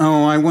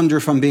 I wonder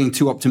if I'm being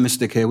too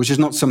optimistic here, which is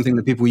not something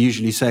that people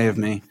usually say of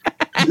me.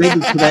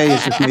 Maybe today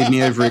has just made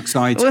me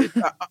overexcited.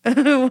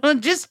 Well,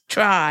 just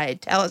try.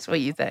 Tell us what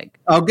you think.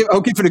 I'll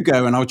give it a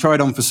go, and I'll try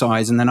it on for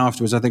size, and then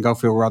afterwards I think I'll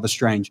feel rather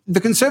strange. The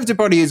Conservative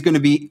Party is going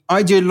to be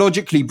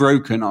ideologically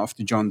broken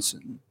after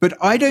Johnson, but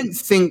I don't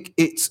think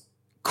it's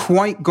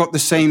quite got the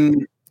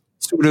same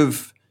sort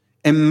of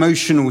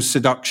emotional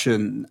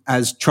seduction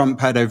as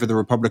Trump had over the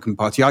Republican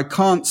Party. I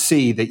can't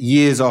see that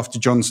years after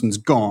Johnson's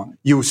gone,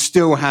 you'll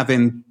still have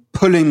him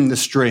pulling the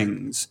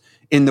strings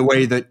in the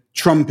way that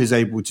Trump is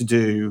able to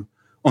do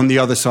on the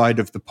other side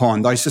of the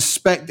pond. I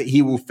suspect that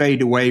he will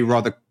fade away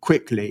rather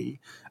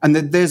quickly, and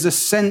that there's a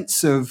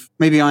sense of,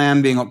 maybe I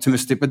am being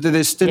optimistic, but that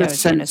there's still a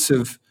sense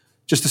of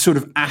just a sort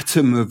of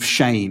atom of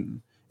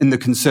shame in the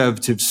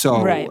conservative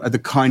soul at the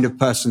kind of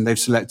person they've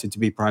selected to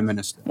be prime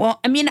minister. Well,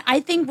 I mean,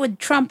 I think with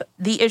Trump,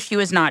 the issue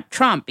is not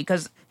Trump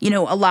because,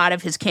 a lot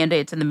of his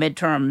candidates in the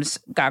midterms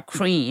got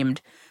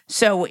creamed.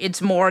 So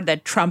it's more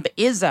that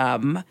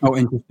Trumpism,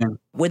 interesting,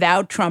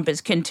 without Trump, is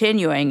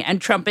continuing.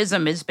 And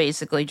Trumpism is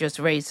basically just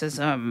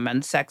racism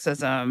and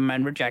sexism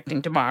and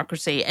rejecting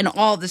democracy and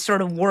all the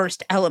sort of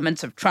worst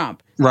elements of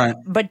Trump. Right.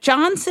 But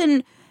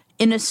Johnson,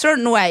 in a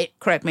certain way,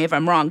 correct me if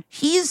I'm wrong,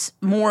 he's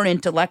more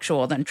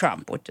intellectual than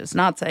Trump, which is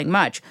not saying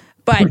much.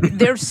 But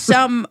there's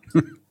some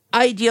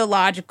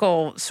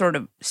ideological sort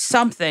of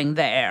something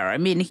there. I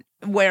mean,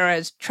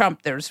 whereas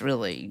Trump, there's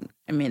really,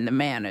 the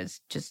man is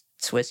just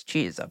Swiss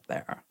cheese up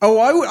there. Oh,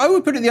 I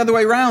would put it the other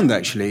way around,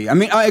 actually. I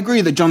mean, I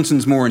agree that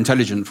Johnson's more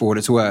intelligent for what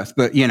it's worth,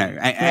 but, I've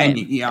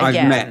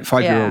met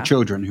 5-year-old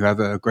children who have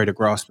a greater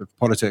grasp of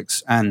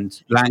politics and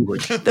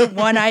language. The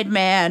one-eyed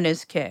man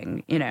is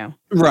king,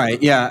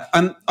 Right, yeah.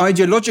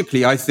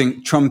 Ideologically, I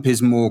think Trump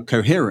is more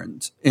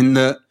coherent in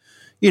that,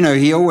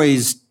 he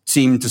always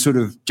seemed to sort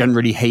of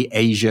generally hate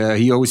Asia.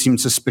 He always seemed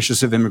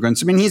suspicious of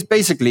immigrants. I mean, he's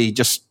basically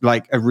just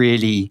like a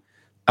really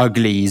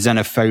ugly,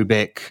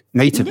 xenophobic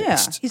nativist.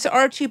 Yeah, he's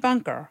Archie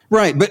Bunker.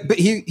 Right, but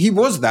he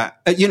was that.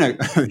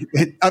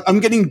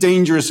 I'm getting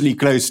dangerously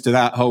close to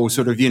that whole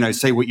sort of,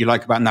 say what you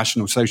like about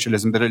National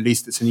Socialism, but at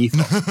least it's an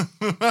ethos.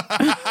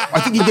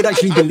 I think he did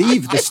actually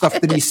believe the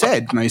stuff that he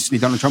said, mostly,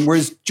 Donald Trump,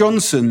 whereas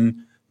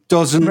Johnson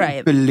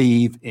doesn't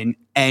believe in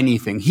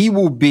anything. He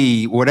will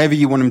be whatever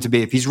you want him to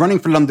be. If he's running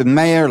for London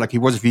mayor, like he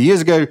was a few years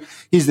ago,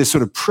 he's this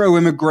sort of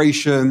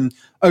pro-immigration,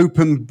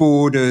 open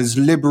borders,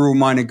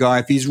 liberal-minded guy.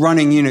 If he's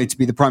running, to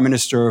be the prime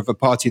minister of a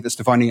party that's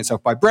defining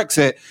itself by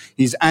Brexit,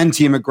 he's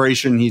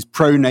anti-immigration, he's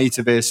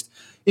pro-nativist.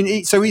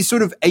 So he's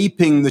sort of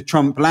aping the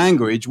Trump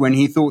language when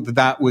he thought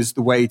that was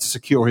the way to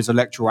secure his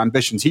electoral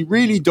ambitions. He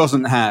really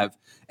doesn't have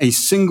a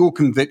single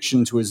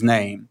conviction to his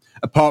name,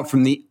 apart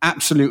from the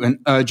absolute and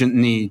urgent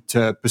need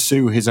to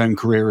pursue his own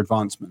career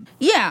advancement.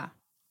 Yeah.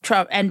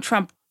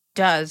 Trump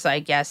does, I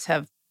guess,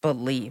 have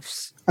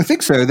beliefs. I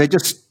think so. They're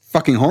just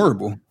fucking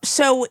horrible.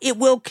 So it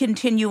will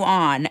continue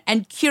on,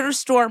 and Keir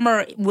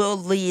Starmer will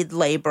lead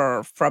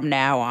Labour from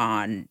now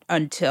on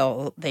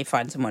until they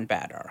find someone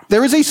better.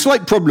 There is a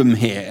slight problem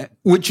here,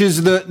 which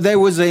is that there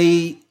was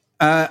a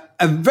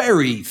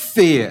very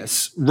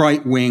fierce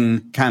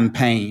right-wing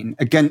campaign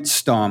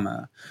against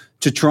Starmer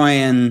to try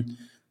and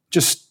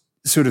just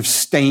sort of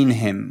stain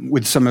him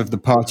with some of the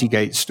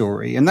Partygate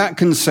story. And that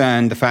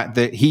concerned the fact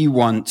that he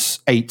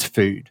once ate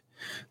food.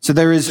 So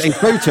there is a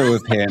photo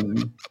of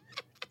him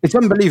It's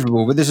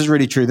unbelievable, but this is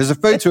really true. There's a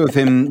photo of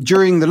him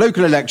during the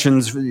local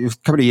elections a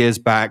couple of years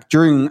back,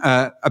 during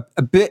a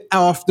bit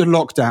after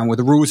lockdown where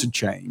the rules had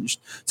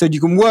changed. So you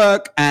can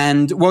work,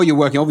 and while you're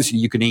working, obviously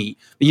you can eat,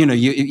 but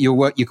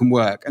you can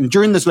work. And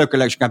during this local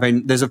election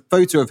campaign, there's a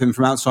photo of him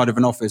from outside of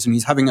an office, and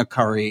he's having a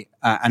curry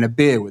and a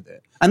beer with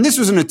it. And this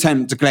was an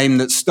attempt to claim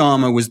that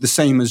Starmer was the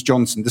same as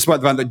Johnson,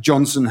 despite the fact that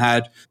Johnson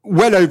had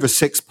well over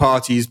 6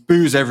 parties,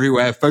 booze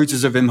everywhere,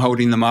 photos of him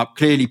holding them up,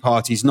 clearly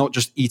parties, not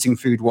just eating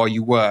food while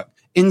you work.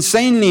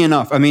 Insanely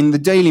enough, I mean, the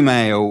Daily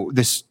Mail,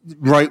 this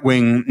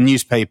right-wing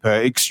newspaper,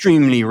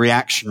 extremely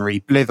reactionary,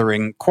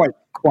 blithering,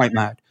 quite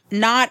mad.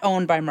 Not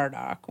owned by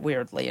Murdoch,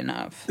 weirdly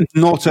enough.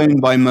 Not owned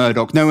by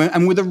Murdoch, no,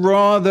 and with a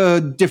rather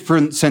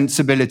different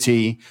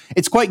sensibility.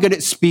 It's quite good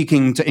at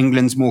speaking to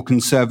England's more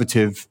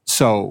conservative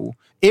soul.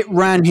 It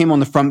ran him on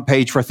the front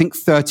page for, I think,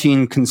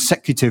 13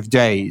 consecutive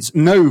days.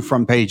 No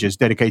front pages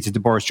dedicated to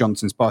Boris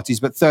Johnson's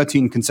parties, but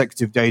 13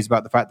 consecutive days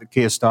about the fact that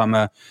Keir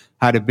Starmer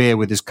had a beer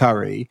with his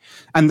curry.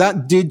 And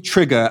that did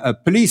trigger a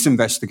police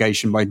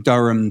investigation by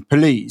Durham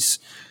police.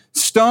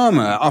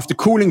 Starmer, after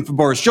calling for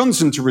Boris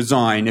Johnson to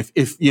resign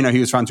if he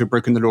was found to have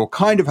broken the law,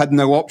 kind of had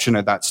no option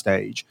at that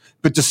stage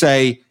but to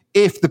say,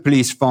 if the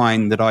police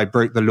find that I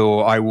broke the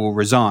law, I will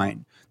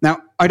resign.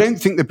 Now, I don't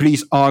think the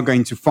police are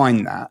going to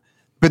find that,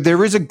 but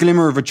there is a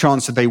glimmer of a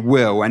chance that they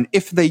will. And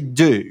if they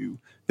do,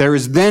 there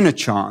is then a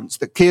chance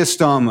that Keir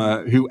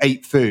Starmer, who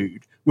ate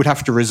food, would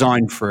have to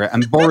resign for it.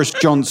 And Boris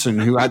Johnson,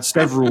 who had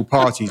several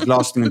parties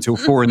lasting until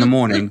 4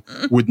 a.m,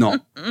 would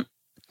not.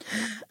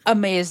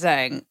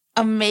 Amazing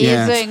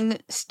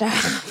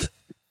stuff.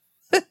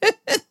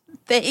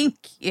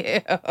 Thank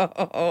you.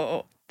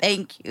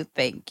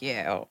 Thank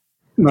you.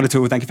 Not at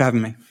all. Thank you for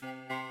having me.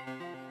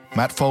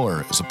 Matt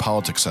Fuller is a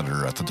politics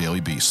editor at the Daily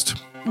Beast.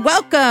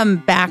 Welcome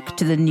back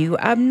to the new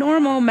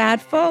abnormal,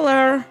 Matt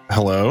Fuller.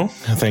 Hello.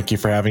 Thank you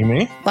for having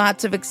me.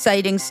 Lots of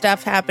exciting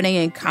stuff happening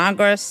in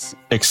Congress.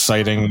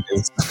 Exciting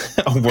is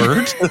a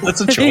word.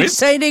 That's a choice.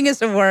 Exciting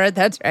is a word.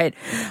 That's right.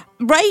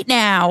 Right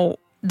now,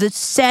 the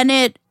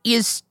Senate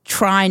is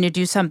trying to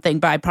do something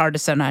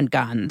bipartisan on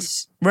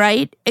guns,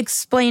 right?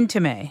 Explain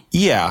to me.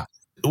 Yeah.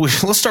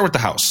 Let's start with the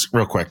House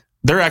real quick.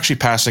 They're actually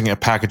passing a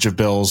package of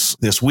bills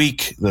this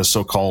week, the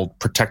so-called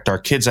Protect Our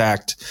Kids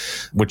Act,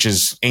 which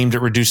is aimed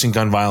at reducing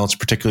gun violence,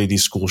 particularly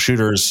these school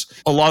shooters.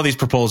 A lot of these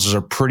proposals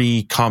are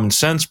pretty common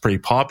sense, pretty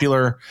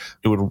popular.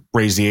 It would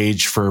raise the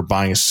age for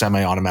buying a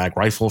semi-automatic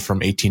rifle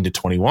from 18 to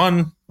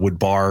 21, would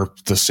bar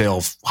the sale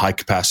of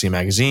high-capacity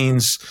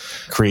magazines,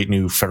 create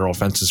new federal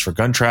offenses for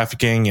gun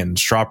trafficking and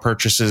straw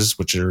purchases,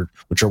 which are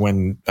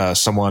when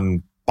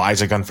someone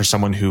buys a gun for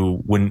someone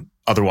who wouldn't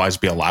otherwise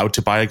be allowed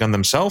to buy a gun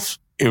themselves.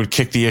 It would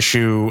kick the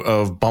issue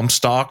of bump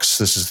stocks.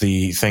 This is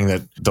the thing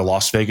that the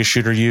Las Vegas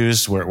shooter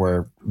used,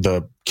 where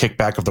the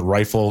kickback of the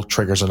rifle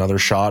triggers another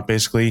shot,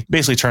 basically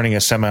turning a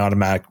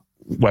semi-automatic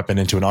weapon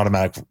into an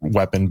automatic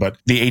weapon. But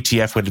the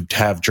ATF would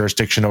have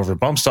jurisdiction over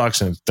bump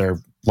stocks, and they're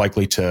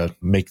likely to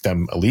make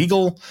them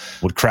illegal.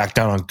 Would crack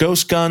down on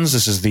ghost guns.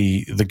 This is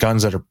the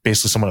guns that are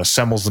basically someone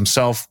assembles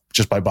themselves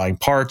just by buying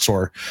parts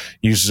or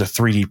uses a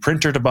 3D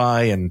printer to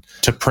buy and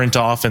to print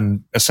off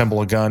and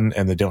assemble a gun,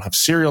 and they don't have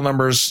serial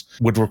numbers.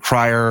 Would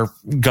require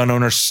gun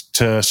owners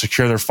to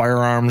secure their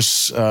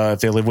firearms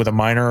if they live with a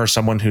minor or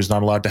someone who's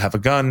not allowed to have a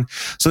gun.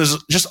 So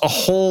there's just a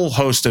whole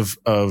host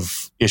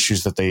of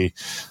issues that they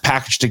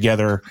package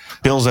together,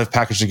 bills they've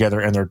packaged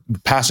together, and they're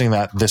passing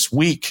that this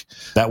week.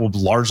 That will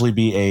largely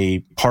be a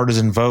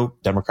partisan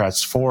vote,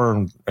 Democrats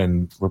for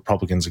and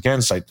Republicans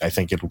against. I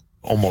think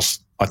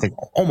almost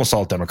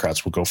all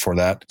Democrats will go for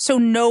that. So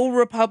no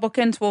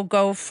Republicans will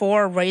go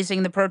for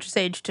raising the purchase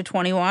age to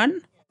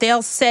 21?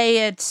 They'll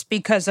say it's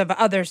because of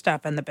other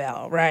stuff in the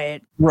bill,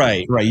 right?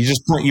 Right. You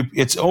just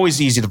it's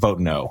always easy to vote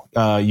no.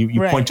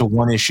 You point to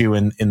one issue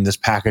in this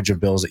package of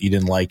bills that you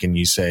didn't like, and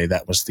you say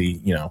that was the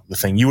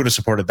thing. You would have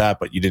supported that,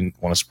 but you didn't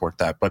want to support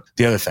that. But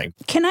the other thing.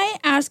 Can I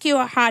ask you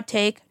a hot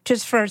take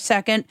just for a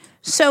second?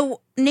 So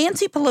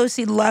Nancy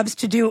Pelosi loves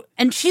to do,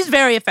 and she's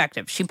very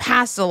effective. She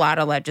passes a lot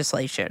of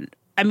legislation.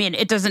 I mean,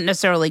 it doesn't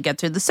necessarily get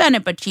through the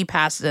Senate, but she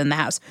passes it in the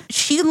House.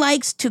 She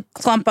likes to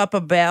clump up a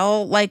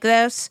bill like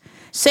this.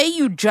 Say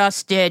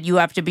you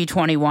have to be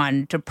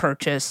 21 to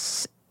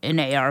purchase an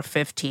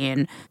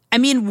AR-15. I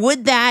mean,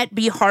 would that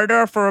be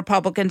harder for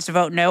Republicans to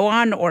vote no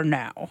on or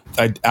no?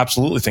 I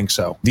absolutely think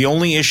so. The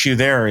only issue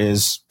there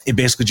is it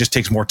basically just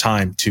takes more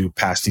time to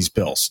pass these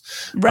bills.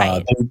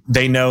 Right.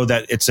 They know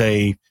that it's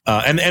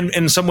and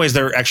in some ways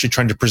they're actually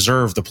trying to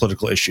preserve the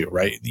political issue,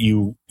 right?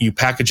 You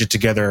package it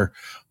together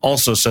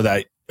also so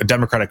that a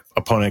Democratic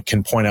opponent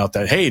can point out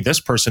that, hey, this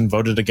person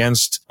voted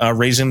against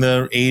raising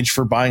the age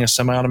for buying a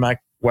semi-automatic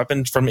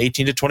weapon from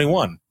 18 to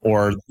 21,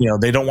 or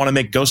they don't want to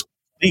make ghost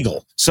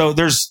legal. So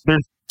there's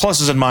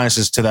pluses and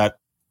minuses to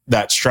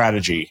that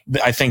strategy.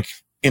 I think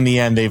in the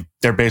end,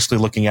 they're basically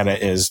looking at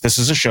it as this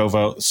is a show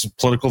vote. This is a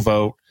political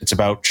vote. It's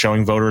about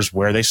showing voters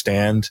where they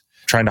stand,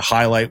 trying to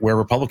highlight where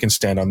Republicans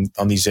stand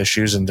on these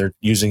issues, and they're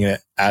using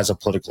it as a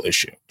political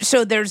issue.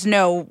 So there's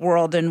no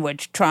world in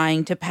which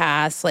trying to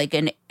pass like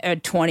a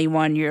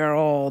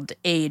 21-year-old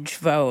age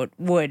vote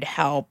would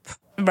help.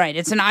 Right.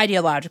 It's an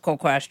ideological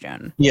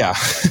question. Yeah.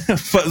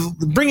 But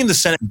bringing the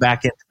Senate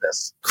back into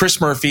this, Chris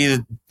Murphy,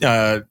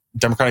 the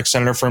Democratic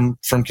senator from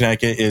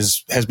Connecticut,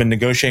 has been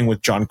negotiating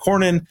with John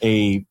Cornyn,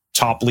 a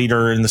top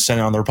leader in the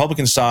Senate on the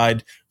Republican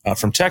side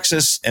from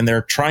Texas, and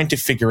they're trying to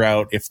figure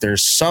out if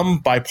there's some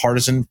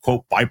bipartisan,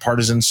 quote,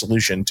 bipartisan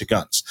solution to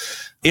guns.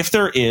 If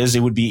there is, it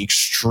would be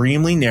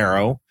extremely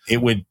narrow.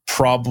 It would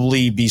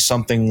probably be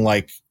something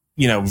like,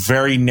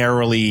 very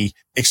narrowly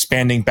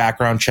expanding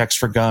background checks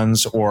for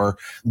guns or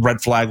red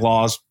flag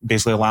laws,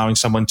 basically allowing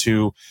someone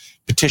to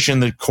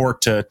petition the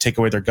court to take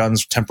away their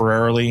guns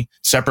temporarily.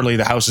 Separately,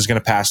 the House is going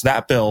to pass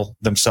that bill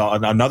themselves,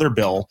 another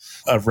bill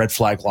of red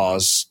flag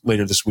laws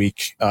later this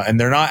week. And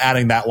they're not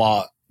adding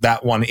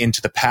that one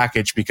into the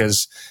package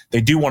because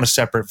they do want a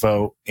separate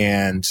vote.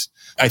 And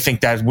I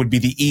think that would be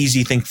the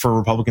easy thing for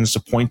Republicans to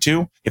point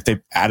to. If they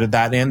added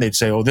that in, they'd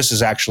say, oh, this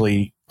is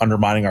actually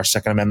undermining our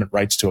Second Amendment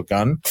rights to a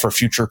gun for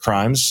future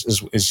crimes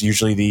is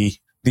usually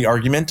the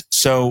argument.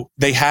 So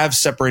they have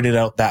separated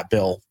out that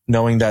bill,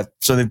 knowing that.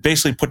 So they've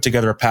basically put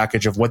together a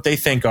package of what they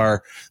think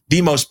are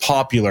the most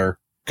popular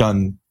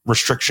gun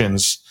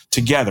restrictions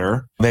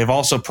together. They've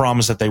also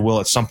promised that they will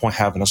at some point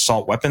have an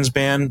assault weapons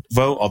ban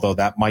vote, although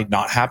that might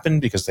not happen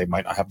because they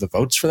might not have the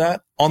votes for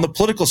that. On the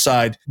political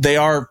side, they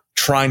are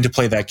trying to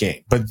play that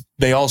game, but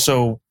they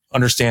also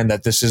understand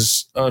that this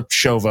is a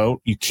show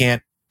vote. You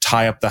can't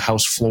tie up the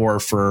House floor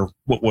for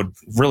what would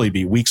really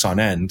be weeks on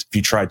end if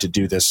you tried to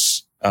do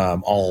this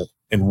all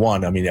in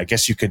one. I mean, I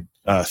guess you could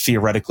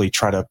theoretically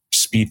try to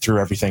speed through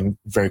everything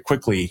very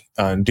quickly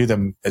and do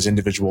them as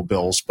individual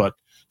bills, but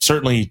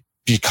certainly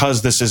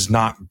because this is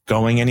not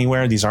going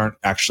anywhere, these aren't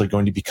actually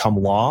going to become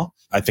law.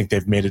 I think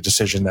they've made a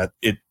decision that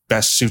it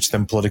best suits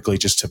them politically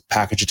just to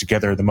package it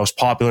together. The most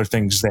popular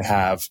things they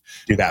have,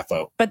 do that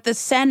vote. But the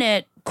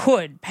Senate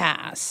could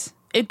pass.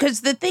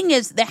 Because the thing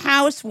is, the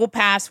House will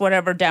pass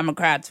whatever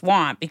Democrats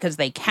want because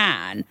they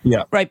can,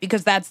 right?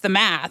 Because that's the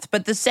math.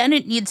 But the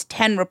Senate needs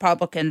 10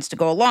 Republicans to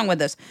go along with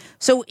this.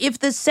 So if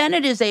the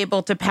Senate is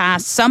able to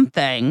pass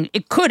something,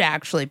 it could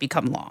actually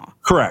become law.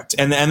 Correct.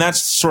 And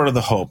that's sort of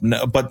the hope.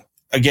 But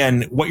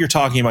again, what you're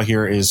talking about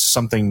here is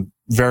something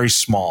very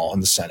small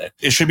in the Senate.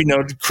 It should be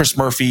noted, Chris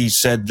Murphy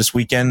said this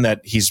weekend that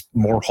he's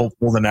more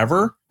hopeful than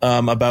ever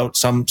about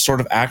some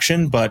sort of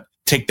action, but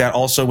take that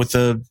also with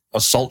a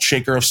salt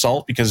shaker of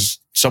salt, because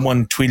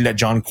someone tweeted at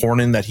John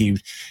Cornyn that he,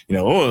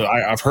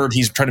 I've heard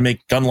he's trying to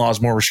make gun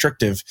laws more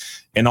restrictive.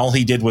 And all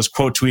he did was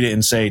quote tweet it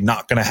and say,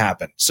 not going to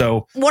happen.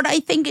 So what I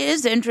think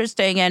is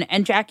interesting,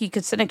 and Jackie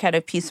Kucinek had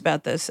a piece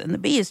about this in The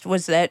Beast,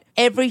 was that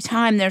every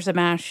time there's a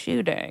mass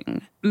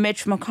shooting,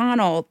 Mitch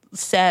McConnell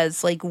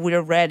says,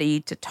 we're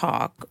ready to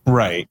talk.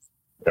 Right.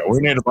 Yeah, we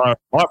need a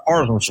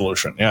bipartisan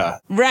solution. Yeah.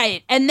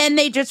 Right. And then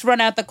they just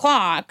run out the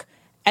clock.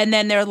 And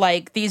then they're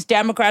like, these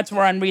Democrats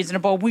were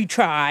unreasonable. We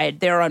tried.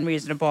 They're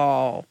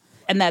unreasonable.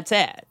 And that's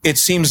it. It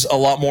seems a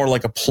lot more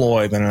like a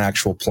ploy than an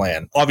actual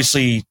plan.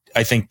 Obviously,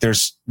 I think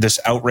there's this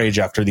outrage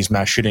after these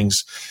mass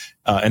shootings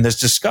and this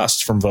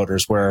disgust from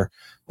voters where,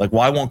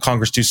 why won't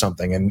Congress do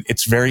something? And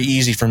it's very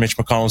easy for Mitch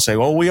McConnell to say,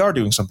 well, we are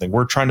doing something.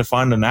 We're trying to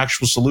find an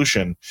actual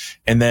solution.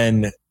 And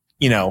then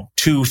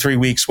 2-3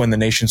 weeks when the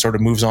nation sort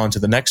of moves on to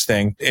the next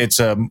thing,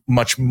 it's a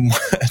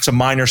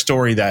minor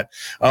story that,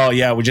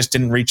 we just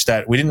didn't reach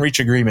that. We didn't reach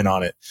agreement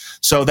on it.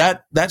 So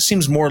that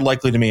seems more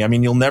likely to me. I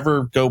mean, you'll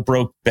never go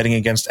broke betting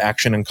against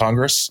action in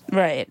Congress.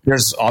 Right.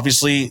 There's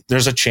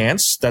a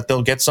chance that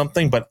they'll get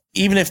something, but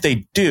even if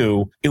they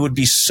do, it would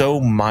be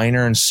so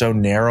minor and so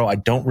narrow. I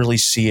don't really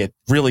see it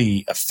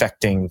really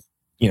affecting,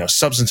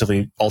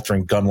 substantively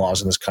altering gun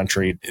laws in this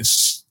country.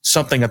 It's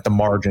something at the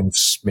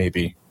margins,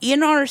 maybe.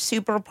 In our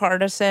super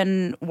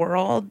partisan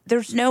world,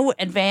 there's no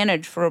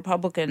advantage for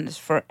Republicans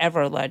for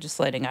ever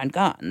legislating on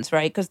guns,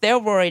 right? Because they're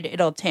worried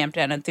it'll tamp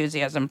down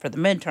enthusiasm for the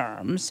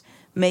midterms,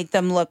 make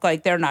them look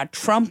like they're not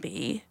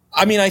Trumpy.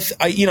 I mean, I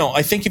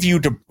think if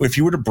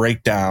you were to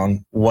break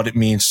down what it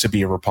means to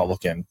be a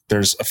Republican,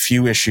 there's a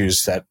few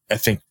issues that I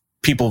think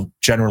people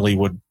generally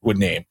would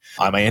name.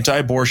 I'm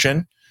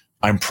anti-abortion,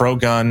 I'm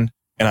pro-gun,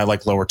 and I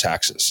like lower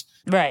taxes.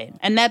 Right.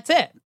 And that's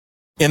it.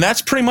 And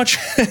that's pretty much,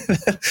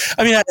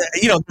 I mean,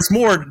 there's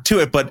more to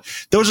it, but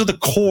those are the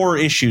core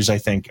issues, I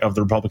think, of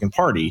the Republican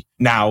Party.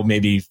 Now,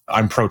 maybe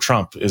I'm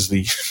pro-Trump is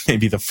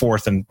maybe the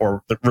fourth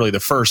or really the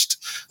first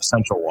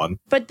essential one.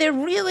 But they're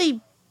really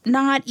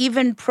not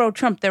even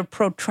pro-Trump. They're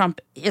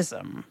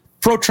pro-Trumpism.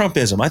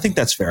 Pro-Trumpism. I think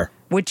that's fair.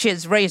 Which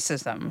is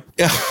racism.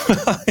 Yeah.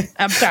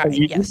 I'm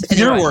sorry. Yes.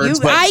 Your anyway,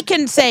 words. I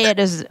can say it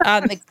as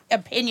on the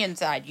opinion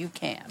side. You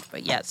can't.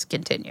 But yes,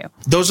 continue.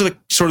 Those are the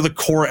sort of the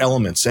core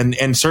elements.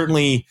 And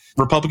certainly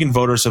Republican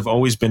voters have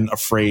always been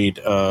afraid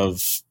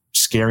of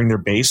scaring their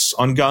base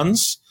on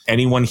guns.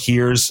 Anyone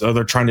hears,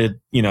 they're trying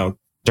to,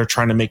 they're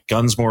trying to make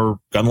gun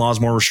laws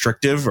more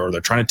restrictive, or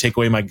they're trying to take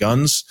away my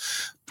guns.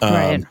 Come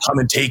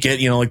and take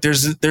it. Like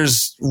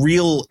there's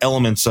real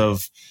elements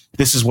of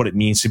this is what it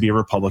means to be a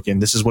Republican.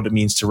 This is what it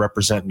means to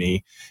represent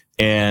me.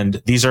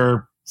 And these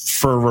are,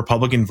 for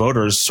Republican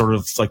voters, sort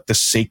of like the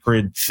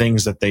sacred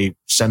things that they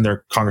send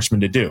their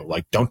congressman to do.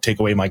 Like, don't take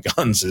away my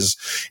guns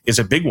is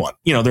a big one.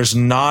 There's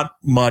not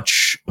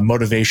much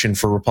motivation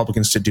for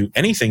Republicans to do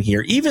anything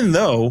here, even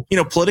though,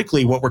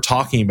 politically what we're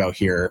talking about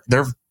here,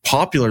 they're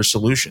popular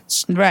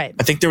solutions. Right.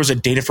 I think there was a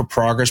Data for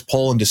Progress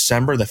poll in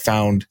December that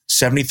found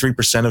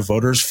 73% of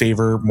voters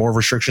favor more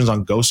restrictions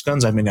on ghost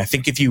guns. I mean, I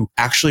think if you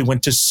actually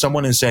went to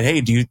someone and said, hey,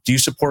 do you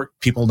support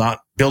people not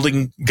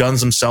building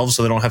guns themselves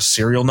so they don't have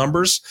serial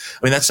numbers?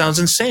 I mean, that sounds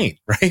insane,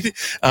 right?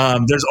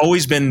 There's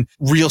always been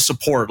real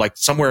support, like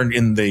somewhere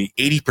in the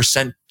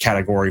 80%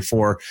 category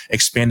for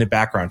expanded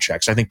background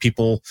checks. I think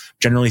people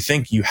generally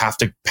think you have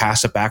to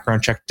pass a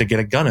background check to get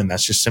a gun, and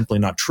that's just simply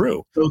not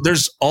true. So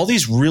there's all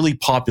these really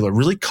popular,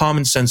 really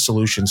common sense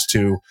solutions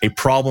to a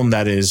problem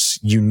that is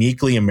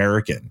uniquely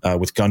American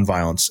with gun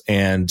violence.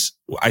 And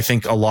I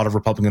think a lot of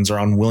Republicans are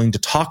unwilling to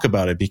talk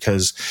about it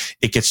because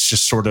it gets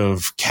just sort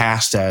of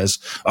cast as,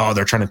 oh,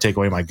 they're trying to take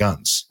away my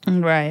guns.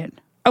 Right.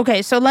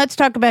 Okay, so let's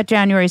talk about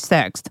January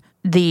 6th.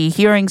 The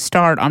hearings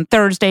start on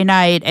Thursday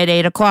night at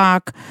 8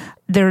 o'clock.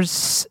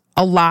 There's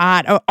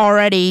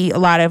already a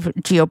lot of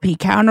GOP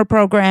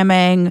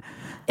counter-programming.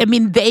 I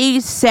mean,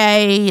 they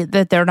say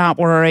that they're not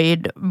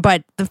worried,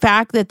 but the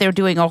fact that they're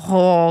doing a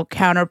whole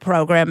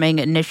counter-programming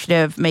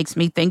initiative makes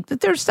me think that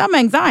there's some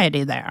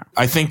anxiety there.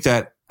 I think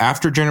that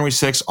after January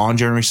 6th, on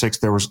January 6th,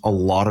 there was a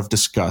lot of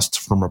disgust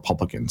from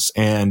Republicans.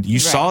 And you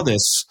saw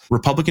this.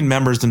 Republican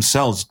members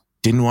themselves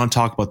didn't want to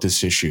talk about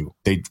this issue.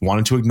 They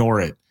wanted to ignore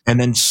it. And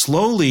then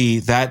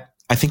slowly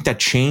I think that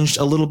changed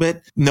a little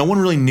bit. No one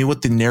really knew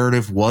what the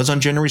narrative was on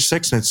January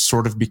 6th. And it's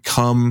sort of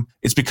become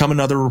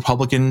another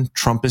Republican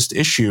Trumpist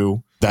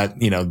issue that,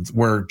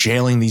 we're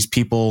jailing these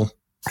people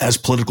as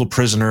political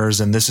prisoners,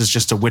 and this is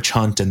just a witch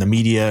hunt, and the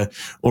media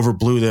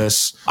overblew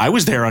this. I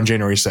was there on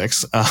January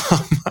 6th.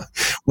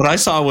 What I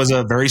saw was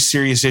a very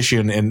serious issue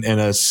and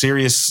a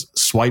serious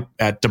swipe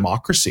at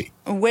democracy.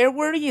 Where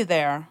were you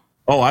there?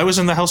 Oh, I was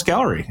in the House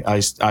gallery.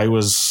 I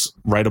was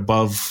right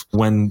above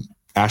when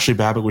Ashley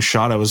Babbitt was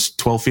shot. I was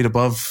 12 feet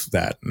above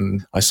that,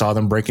 and I saw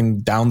them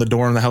breaking down the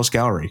door in the House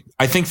gallery.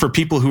 I think for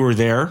people who were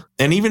there,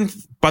 and even,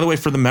 by the way,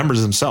 for the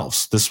members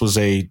themselves, this was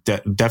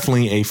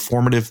definitely a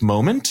formative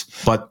moment,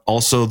 but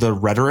also the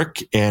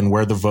rhetoric and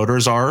where the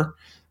voters are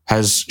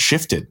has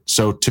shifted.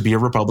 So to be a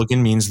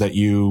Republican means that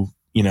you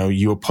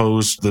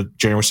oppose the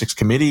January 6th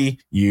committee.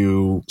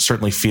 You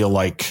certainly feel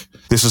like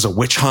this is a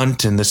witch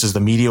hunt and this is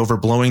the media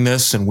overblowing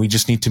this and we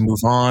just need to move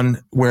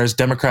on. Whereas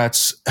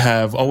Democrats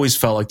have always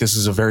felt like this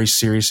is a very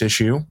serious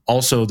issue.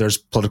 Also, there's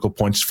political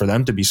points for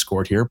them to be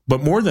scored here.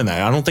 But more than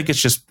that, I don't think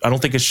it's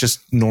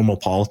just normal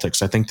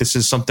politics. I think this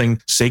is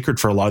something sacred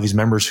for a lot of these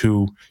members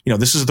who,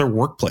 this is their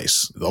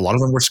workplace. A lot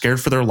of them were scared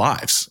for their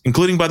lives,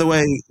 including, by the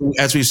way,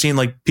 as we've seen,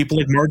 like people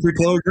like Marjorie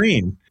Taylor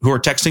Greene, who are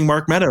texting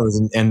Mark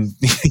Meadows and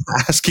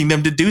asking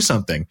them to do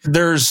something.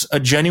 There's a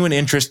genuine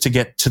interest to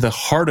get to the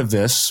heart of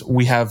this.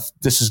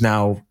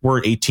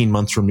 We're 18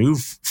 months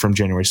removed from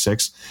January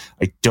 6th.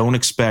 I don't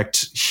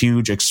expect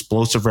huge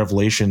explosive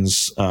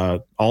revelations.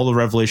 All the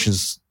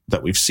revelations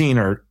that we've seen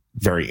are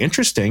very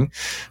interesting,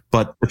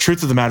 but the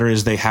truth of the matter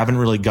is they haven't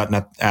really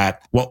gotten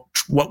at what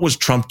was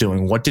Trump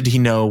doing? What did he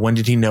know? When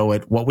did he know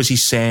it? What was he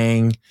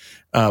saying?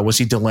 Was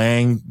he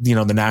delaying,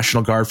 the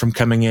National Guard from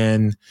coming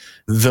in?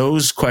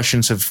 Those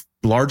questions have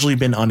largely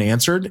been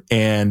unanswered,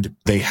 and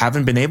they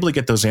haven't been able to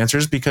get those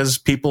answers because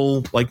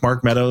people like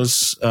Mark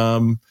Meadows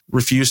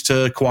refuse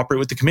to cooperate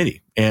with the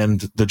committee,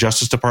 and the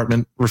Justice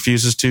Department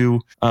refuses to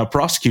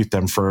prosecute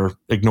them for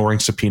ignoring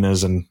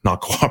subpoenas and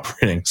not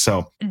cooperating.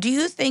 So, do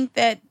you think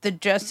that the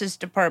Justice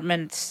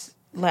Department's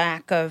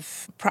lack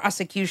of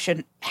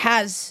prosecution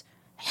has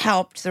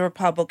helped the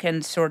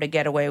Republicans sort of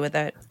get away with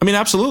it? I mean,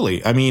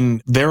 absolutely. I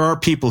mean, there are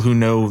people who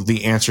know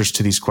the answers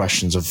to these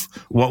questions of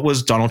what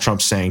was Donald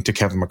Trump saying to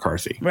Kevin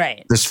McCarthy.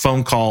 Right. This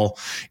phone call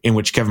in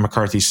which Kevin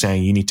McCarthy's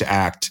saying you need to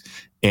act,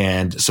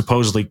 and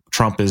supposedly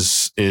Trump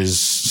is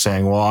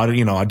saying, well,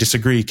 I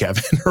disagree,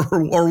 Kevin,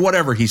 or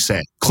whatever he's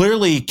saying.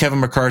 Clearly, Kevin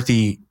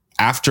McCarthy,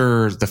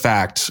 after the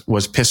fact,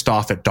 was pissed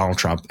off at Donald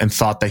Trump and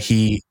thought that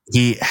he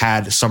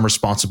had some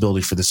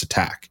responsibility for this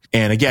attack.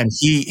 And again,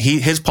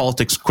 his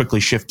politics quickly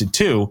shifted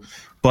too.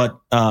 But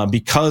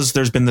because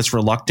there's been this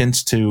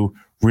reluctance to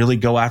really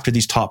go after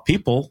these top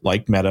people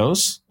like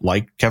Meadows,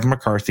 like Kevin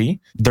McCarthy,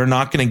 they're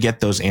not going to get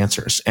those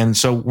answers. And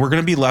so we're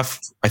going to be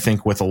left, I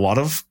think, with a lot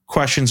of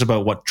questions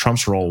about what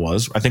Trump's role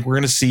was. I think we're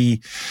going to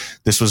see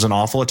this was an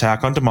awful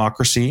attack on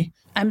democracy.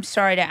 I'm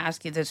sorry to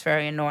ask you this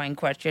very annoying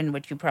question,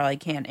 which you probably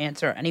can't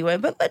answer anyway,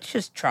 but let's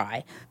just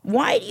try.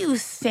 Why do you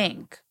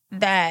think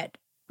that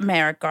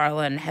Merrick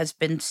Garland has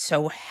been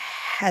so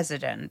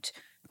hesitant?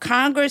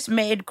 Congress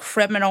made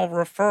criminal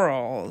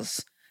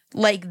referrals.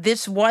 Like,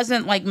 this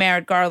wasn't like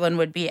Merrick Garland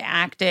would be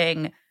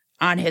acting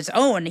on his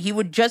own. He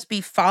would just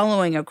be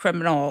following a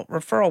criminal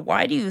referral.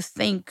 Why do you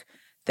think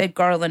that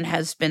Garland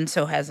has been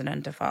so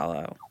hesitant to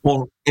follow?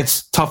 Well,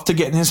 it's tough to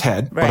get in his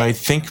head, Right. but I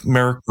think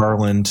Merrick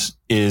Garland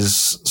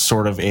is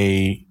sort of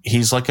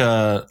he's like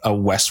a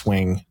West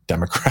Wing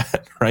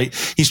Democrat, right?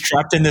 He's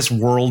trapped in this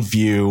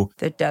worldview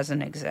that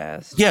doesn't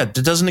exist. Yeah, it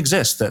doesn't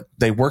exist. That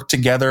they work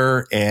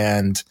together,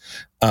 and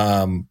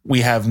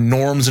we have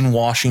norms in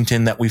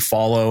Washington that we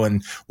follow.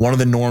 And one of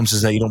the norms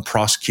is that you don't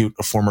prosecute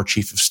a former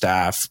chief of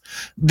staff.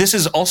 This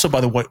is also, by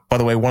the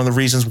way, one of the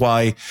reasons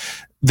why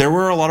there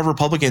were a lot of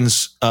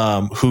Republicans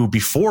who,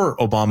 before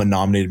Obama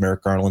nominated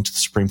Merrick Garland to the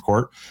Supreme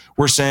Court,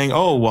 were saying,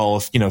 "Oh, well,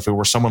 if it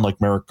were someone like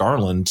Merrick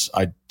Garland,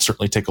 I'd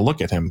certainly take a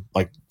look at him,"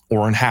 like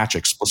Orrin Hatch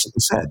explicitly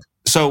said.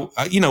 So,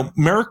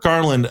 Merrick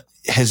Garland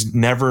has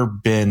never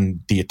been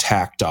the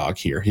attack dog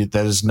here.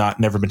 That has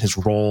never been his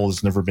role.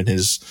 Has never been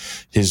his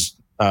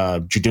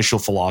judicial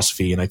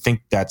philosophy, and I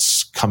think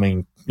that's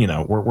coming.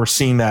 We're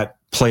seeing that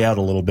play out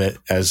a little bit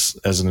as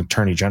an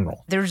attorney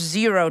general. There's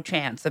zero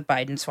chance that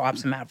Biden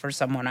swaps him out for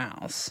someone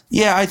else.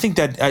 Yeah, I think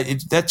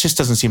that just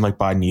doesn't seem like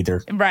Biden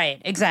either.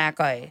 Right,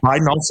 exactly.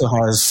 Biden also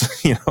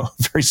has, a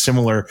very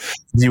similar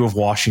view of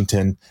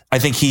Washington. I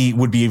think he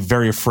would be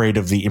very afraid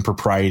of the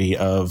impropriety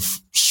of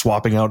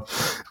swapping out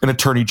an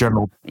attorney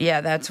general.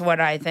 Yeah, that's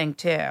what I think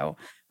too.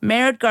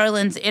 Merrick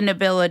Garland's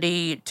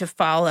inability to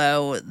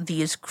follow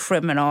these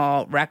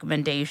criminal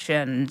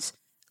recommendations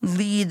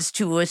leads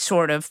to a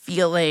sort of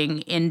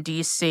feeling in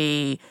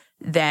D.C.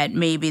 that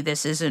maybe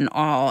this isn't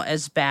all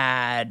as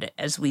bad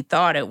as we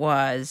thought it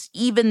was,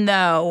 even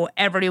though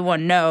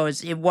everyone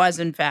knows it was,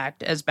 in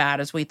fact, as bad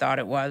as we thought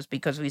it was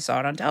because we saw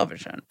it on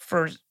television,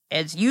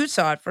 as you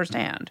saw it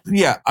firsthand.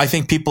 Yeah, I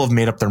think people have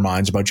made up their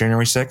minds about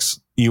January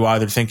 6th. You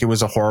either think it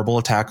was a horrible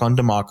attack on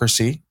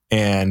democracy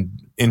and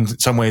in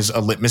some ways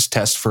a litmus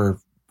test for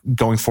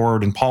going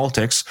forward in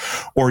politics,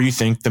 or you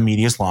think the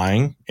media is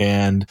lying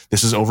and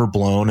this is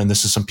overblown and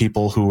this is some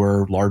people who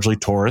are largely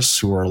tourists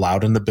who are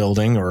allowed in the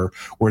building or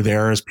were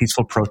there as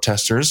peaceful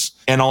protesters,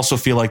 and also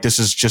feel like this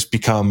has just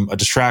become a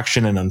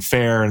distraction and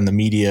unfair, and the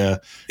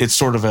media, it's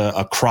sort of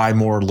a cry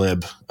more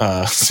lib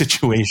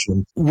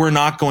situation. We're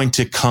not going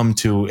to come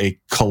to a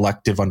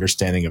collective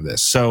understanding of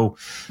this. So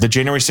the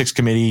January 6th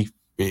committee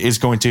is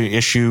going to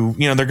issue,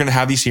 they're going to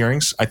have these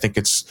hearings. I think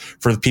it's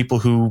for the people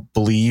who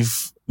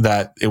believe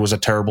that it was a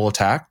terrible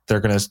attack. They're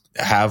going to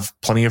have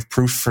plenty of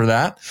proof for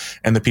that.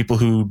 And the people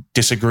who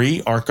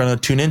disagree aren't going to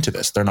tune into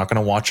this. They're not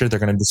going to watch it. They're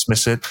going to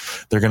dismiss it.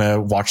 They're going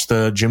to watch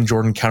the Jim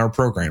Jordan counter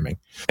programming.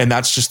 And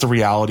that's just the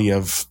reality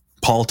of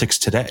politics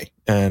today.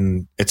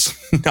 And it's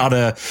not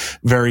a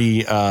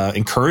very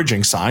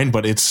encouraging sign,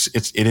 but it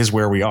is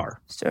where we are.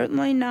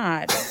 Certainly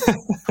not.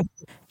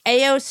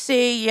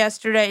 AOC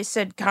yesterday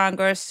said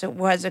Congress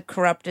was a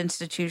corrupt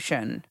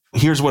institution.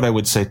 Here's what I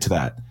would say to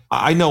that.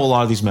 I know a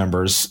lot of these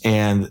members,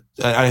 and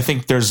I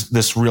think there's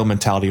this real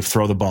mentality of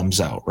throw the bums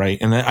out, right?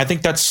 And I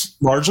think that's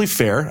largely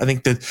fair. I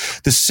think that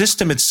the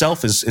system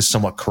itself is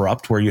somewhat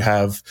corrupt, where you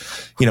have,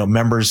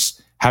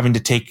 members having to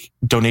take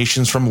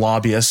donations from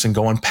lobbyists and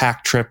go on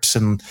PAC trips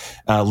and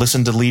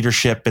listen to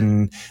leadership,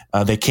 and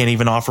they can't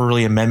even offer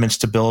really amendments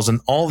to bills, and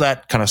all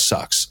that kind of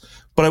sucks.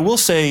 But I will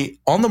say,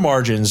 on the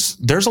margins,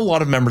 there's a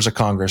lot of members of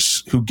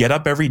Congress who get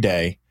up every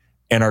day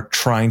and are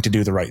trying to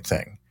do the right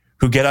thing,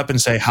 who get up and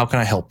say, how can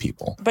I help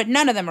people? But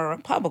none of them are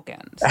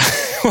Republicans.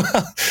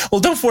 Well,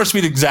 don't force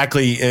me to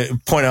exactly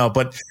point out,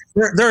 but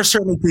there are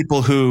certainly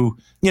people who,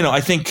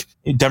 I think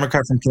a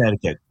Democrat from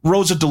Connecticut,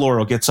 Rosa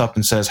DeLauro, gets up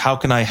and says, how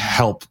can I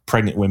help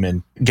pregnant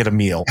women get a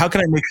meal? How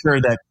can I make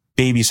sure that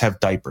babies have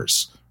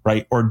diapers,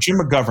 right? Or Jim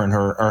McGovern,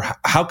 or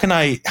how can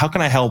I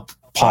help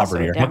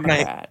poverty? Also or how can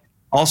I...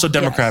 Also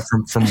Democrat,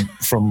 yes.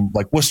 from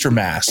like Worcester,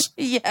 Mass.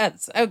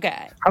 Yes.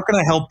 Okay. How can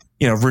I help,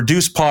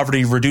 reduce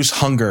poverty, reduce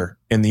hunger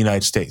in the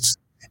United States?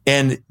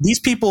 And these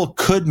people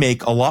could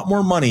make a lot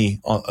more money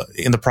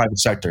in the private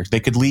sector. They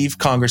could leave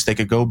Congress. They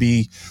could go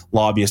be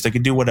lobbyists. They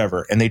could do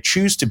whatever. And they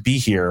choose to be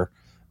here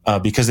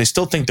because they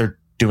still think they're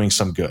doing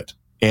some good.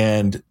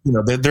 And,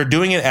 they're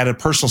doing it at a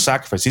personal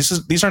sacrifice.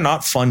 These are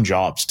not fun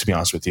jobs, to be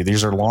honest with you.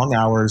 These are long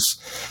hours,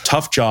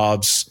 tough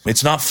jobs.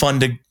 It's not fun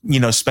to,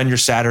 spend your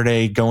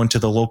Saturday going to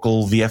the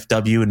local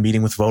VFW and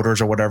meeting with voters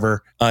or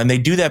whatever. And they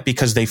do that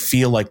because they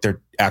feel like they're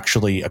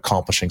actually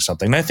accomplishing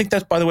something. And I think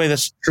that, by the way,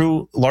 that's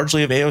true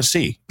largely of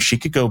AOC. She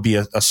could go be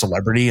a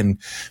celebrity and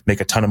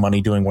make a ton of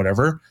money doing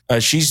whatever.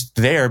 She's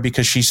there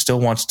because she still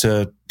wants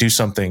to do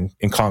something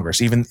in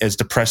Congress, even as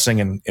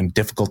depressing and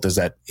difficult as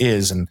that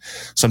is. And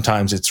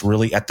sometimes it's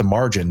really at the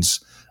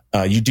margins.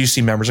 You do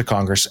see members of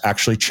Congress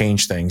actually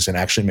change things and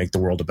actually make the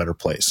world a better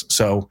place.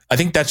 So I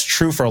think that's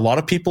true for a lot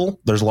of people.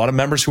 There's a lot of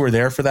members who are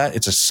there for that.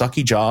 It's a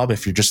sucky job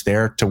if you're just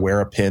there to wear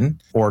a pin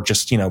or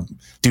just,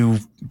 do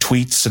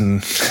tweets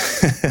and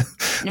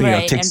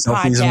take and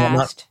selfies podcast. and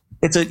whatnot.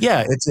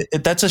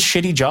 That's a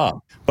shitty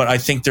job. But I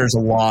think there's a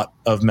lot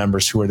of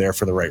members who are there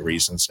for the right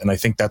reasons. And I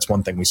think that's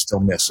one thing we still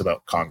miss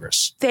about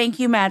Congress. Thank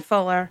you, Matt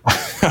Fuller.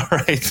 All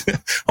right.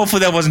 Hopefully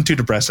that wasn't too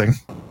depressing.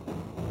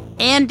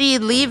 Andy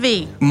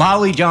Levy.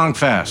 Molly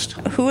Jong-Fast.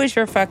 Who is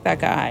your fuck that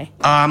guy?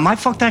 My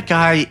fuck that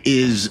guy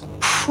is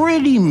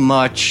pretty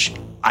much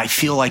I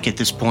feel like at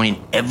this point,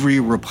 every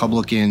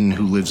Republican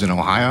who lives in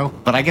Ohio,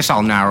 but I guess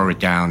I'll narrow it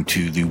down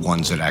to the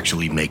ones that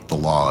actually make the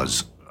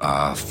laws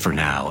for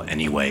now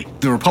anyway.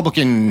 The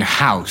Republican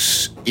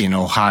House in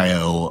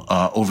Ohio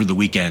over the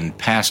weekend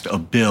passed a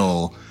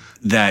bill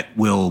that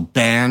will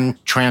ban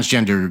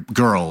transgender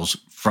girls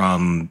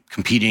from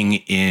competing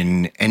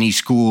in any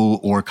school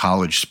or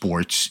college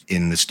sports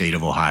in the state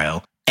of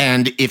Ohio.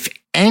 And if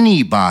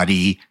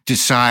anybody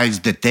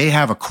decides that they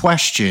have a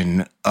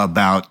question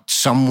about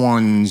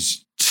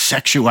someone's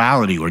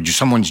sexuality or just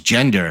someone's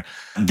gender,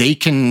 they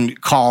can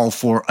call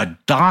for a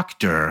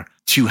doctor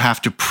to have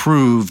to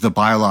prove the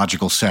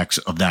biological sex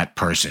of that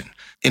person.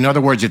 In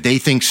other words, if they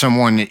think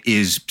someone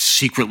is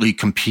secretly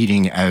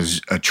competing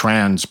as a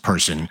trans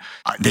person,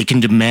 they can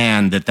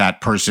demand that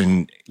that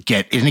person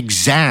get an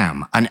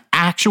exam, an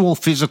actual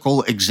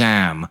physical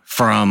exam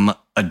from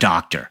a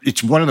doctor.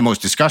 It's one of the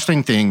most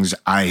disgusting things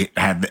I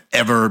have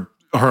ever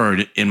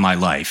heard in my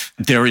life.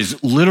 There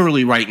is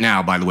literally right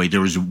now, by the way,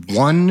 there is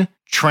one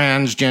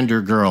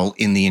transgender girl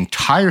in the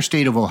entire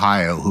state of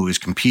Ohio who is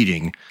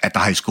competing at the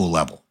high school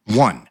level.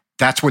 One.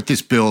 That's what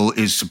this bill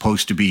is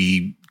supposed to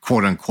be,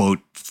 quote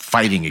unquote,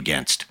 fighting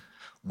against.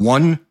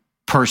 One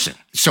person.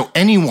 So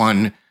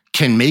anyone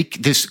can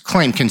make this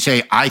claim, can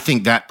say, I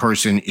think that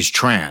person is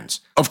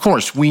trans. Of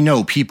course, we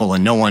know people,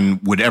 and no one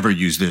would ever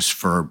use this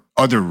for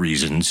other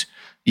reasons.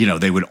 You know,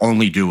 they would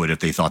only do it if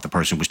they thought the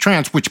person was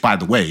trans, which, by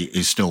the way,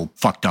 is still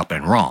fucked up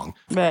and wrong.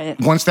 Right.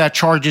 Once that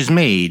charge is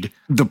made,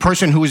 the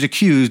person who is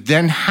accused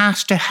then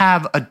has to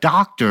have a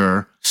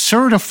doctor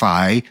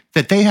certify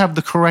that they have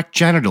the correct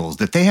genitals,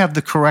 that they have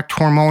the correct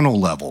hormonal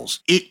levels.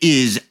 It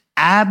is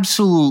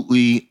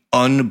absolutely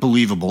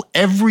unbelievable.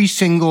 Every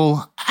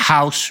single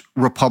House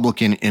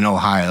Republican in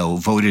Ohio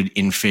voted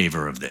in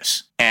favor of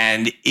this.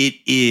 And it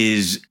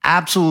is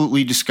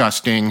absolutely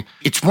disgusting.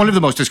 It's one of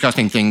the most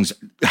disgusting things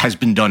has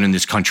been done in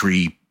this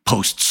country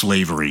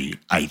post-slavery,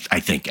 I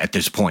think, at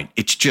this point.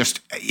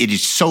 It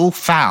is so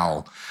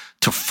foul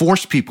to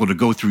force people to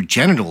go through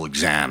genital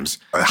exams.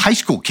 High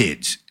school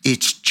kids,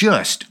 it's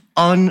just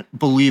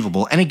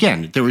unbelievable. And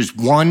again, there is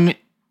one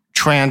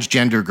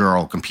transgender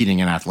girl competing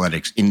in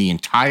athletics in the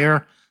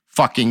entire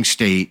fucking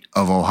state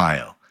of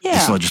Ohio. Yeah.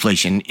 This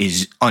legislation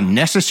is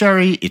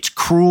unnecessary, it's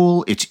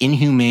cruel, it's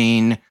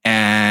inhumane,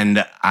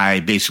 and I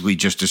basically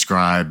just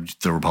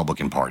described the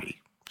Republican Party.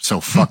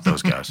 So fuck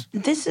those guys.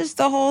 This is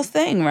the whole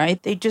thing,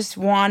 right? They just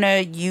want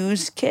to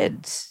use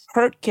kids,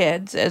 hurt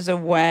kids, as a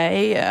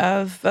way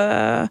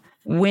of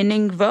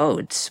winning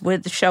votes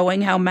with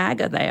showing how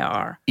MAGA they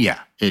are.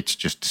 Yeah, it's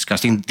just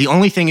disgusting. The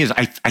only thing is,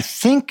 I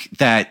think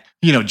that,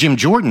 you know, Jim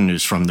Jordan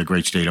is from the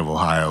great state of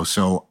Ohio,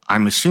 so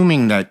I'm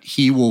assuming that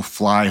he will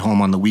fly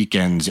home on the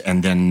weekends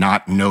and then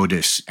not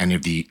notice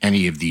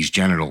any of these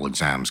genital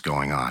exams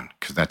going on,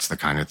 because that's the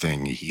kind of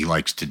thing he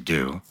likes to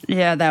do.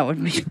 Yeah, that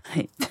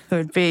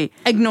would be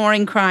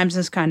ignoring crimes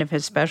is kind of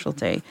his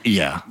specialty.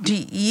 Yeah. Do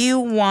you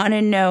want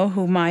to know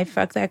who my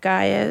fuck that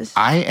guy is?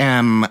 I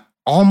am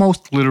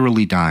almost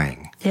literally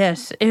dying.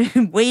 Yes,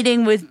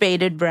 waiting with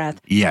bated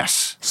breath.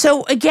 Yes.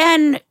 So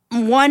again,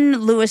 one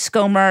Louis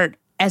Gohmert,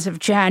 as of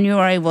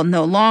January, will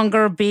no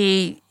longer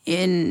be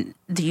in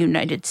the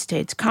United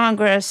States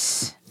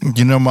Congress.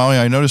 You know, Molly,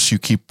 I notice you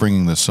keep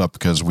bringing this up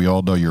because we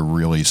all know you're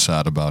really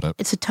sad about it.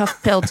 It's a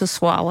tough pill to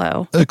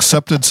swallow.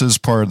 Acceptance is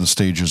part of the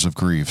stages of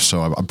grief,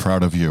 so I'm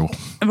proud of you.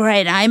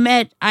 Right, I'm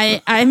right.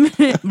 I'm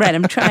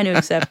trying to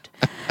accept,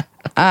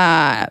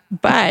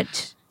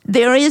 but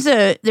there's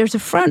a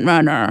front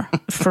runner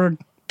for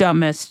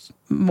dumbest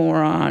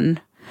moron.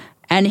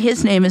 And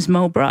his name is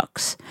Mo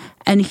Brooks.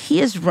 And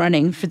he is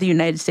running for the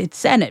United States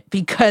Senate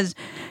because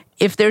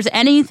if there's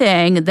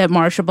anything that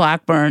Marsha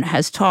Blackburn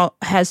has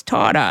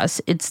taught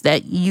us, it's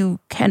that you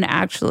can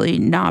actually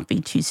not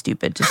be too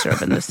stupid to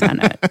serve in the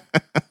Senate.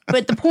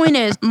 But the point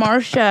is,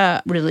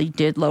 Marsha really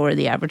did lower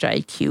the average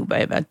IQ by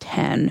about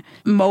 10.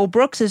 Mo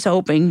Brooks is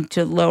hoping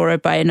to lower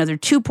it by another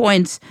 2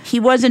 points. He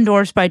was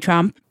endorsed by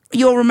Trump.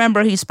 You'll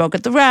remember he spoke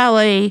at the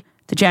rally,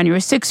 the January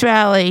 6th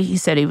rally. He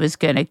said he was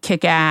going to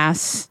kick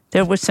ass.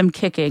 There was some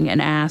kicking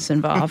and ass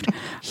involved.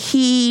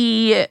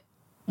 He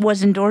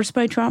was endorsed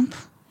by Trump.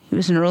 He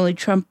was an early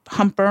Trump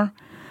humper.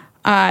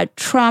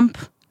 Trump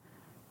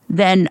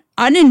then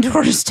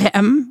unendorsed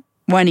him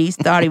when he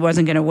thought he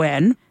wasn't going to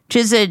win, which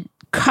is a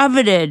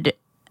coveted,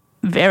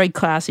 very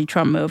classy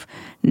Trump move.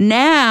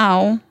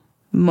 Now,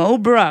 Mo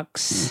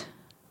Brooks,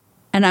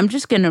 and I'm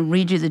just going to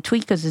read you the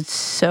tweet because it's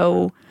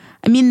so...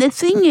 I mean, the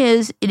thing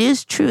is, it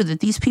is true that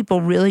these people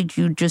really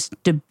do just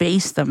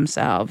debase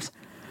themselves.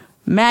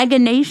 MAGA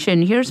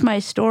Nation, here's my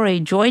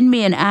story. Join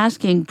me in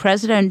asking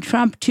President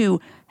Trump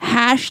to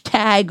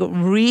hashtag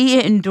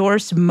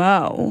re-endorse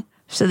Mo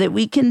so that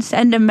we can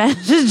send a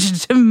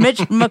message to Mitch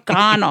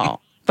McConnell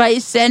by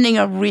sending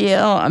a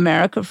real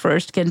America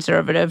First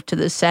conservative to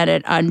the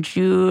Senate on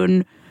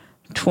June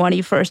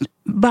 21st.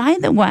 By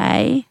the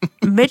way,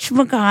 Mitch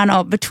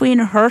McConnell, between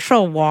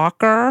Herschel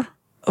Walker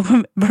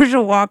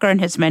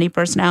and his many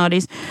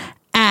personalities,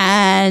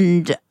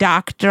 and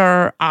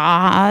Dr.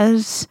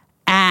 Oz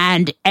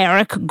and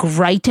Eric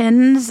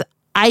Greitens,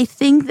 I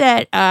think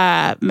that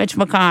Mitch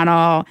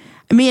McConnell,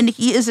 I mean,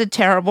 he is a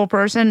terrible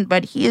person,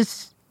 but he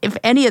is, if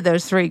any of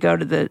those three go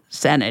to the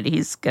Senate,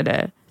 it's going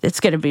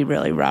to be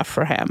really rough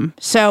for him.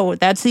 So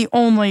that's the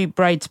only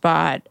bright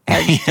spot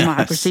as Yes.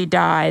 democracy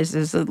dies,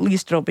 is at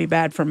least it'll be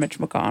bad for Mitch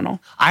McConnell.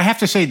 I have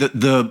to say that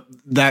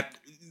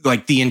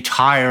the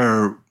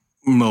entire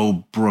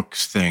Mo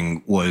Brooks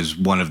thing was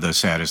one of the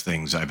saddest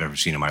things I've ever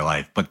seen in my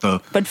life. But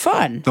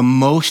fun. The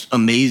most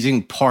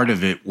amazing part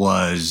of it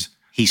was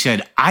he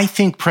said, I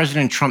think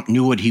President Trump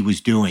knew what he was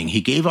doing.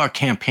 He gave our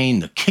campaign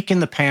the kick in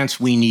the pants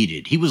we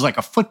needed. He was like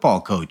a football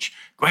coach,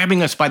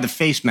 grabbing us by the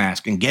face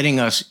mask and getting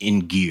us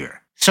in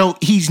gear. So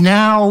he's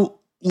now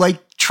like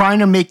trying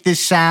to make this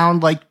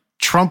sound like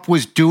Trump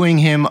was doing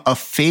him a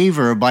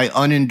favor by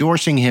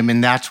unendorsing him,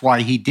 and that's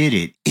why he did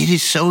it. It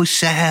is so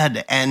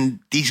sad. And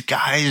these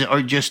guys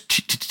are just,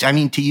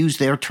 to use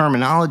their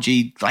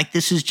terminology, like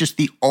this is just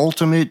the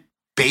ultimate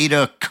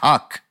beta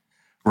cuck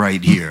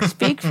right here.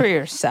 Speak for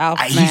yourself,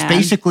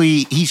 man.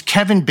 He's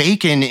Kevin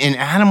Bacon in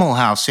Animal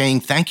House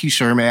saying, thank you,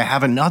 sir, may I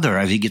have another,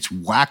 as he gets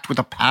whacked with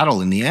a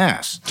paddle in the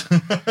ass.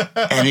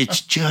 And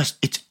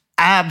it's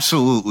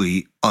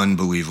absolutely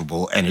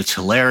unbelievable, and it's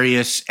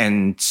hilarious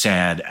and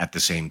sad at the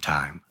same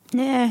time.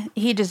 Yeah,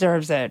 he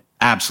deserves it.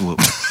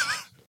 Absolutely.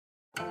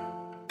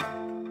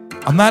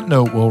 On that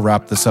note, we'll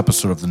wrap this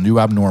episode of The New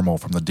Abnormal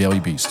from the Daily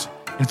Beast.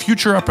 In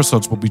future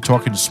episodes, we'll be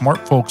talking to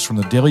smart folks from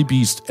the Daily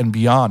Beast and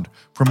beyond,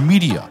 from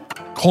media,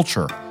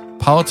 culture,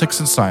 politics,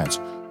 and science,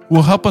 who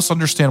will help us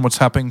understand what's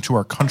happening to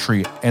our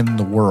country and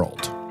the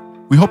world.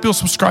 We hope you'll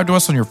subscribe to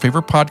us on your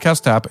favorite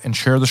podcast app and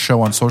share the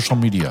show on social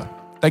media.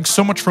 Thanks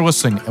so much for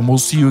listening, and we'll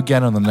see you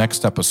again on the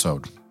next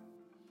episode.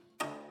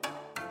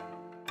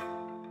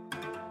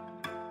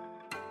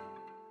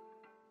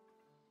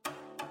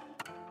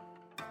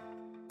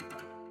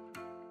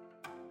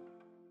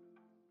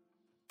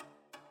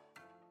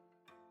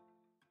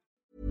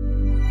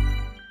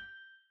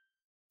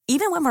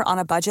 Even when we're on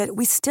a budget,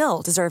 we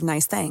still deserve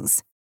nice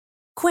things.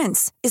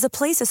 Quince is a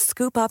place to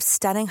scoop up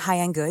stunning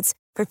high-end goods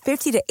for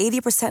 50 to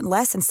 80%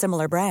 less than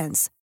similar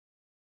brands.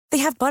 They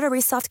have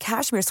buttery soft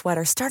cashmere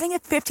sweaters starting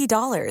at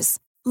 $50,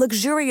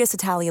 luxurious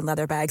Italian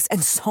leather bags,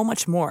 and so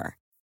much more.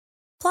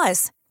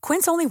 Plus,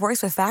 Quince only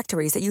works with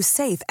factories that use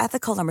safe,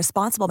 ethical, and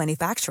responsible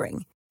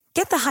manufacturing.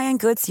 Get the high-end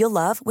goods you'll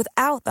love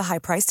without the high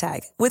price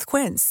tag with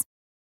Quince.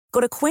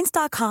 Go to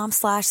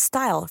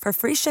quince.com/style for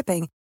free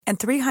shipping and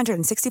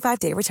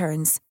 365-day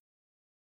returns.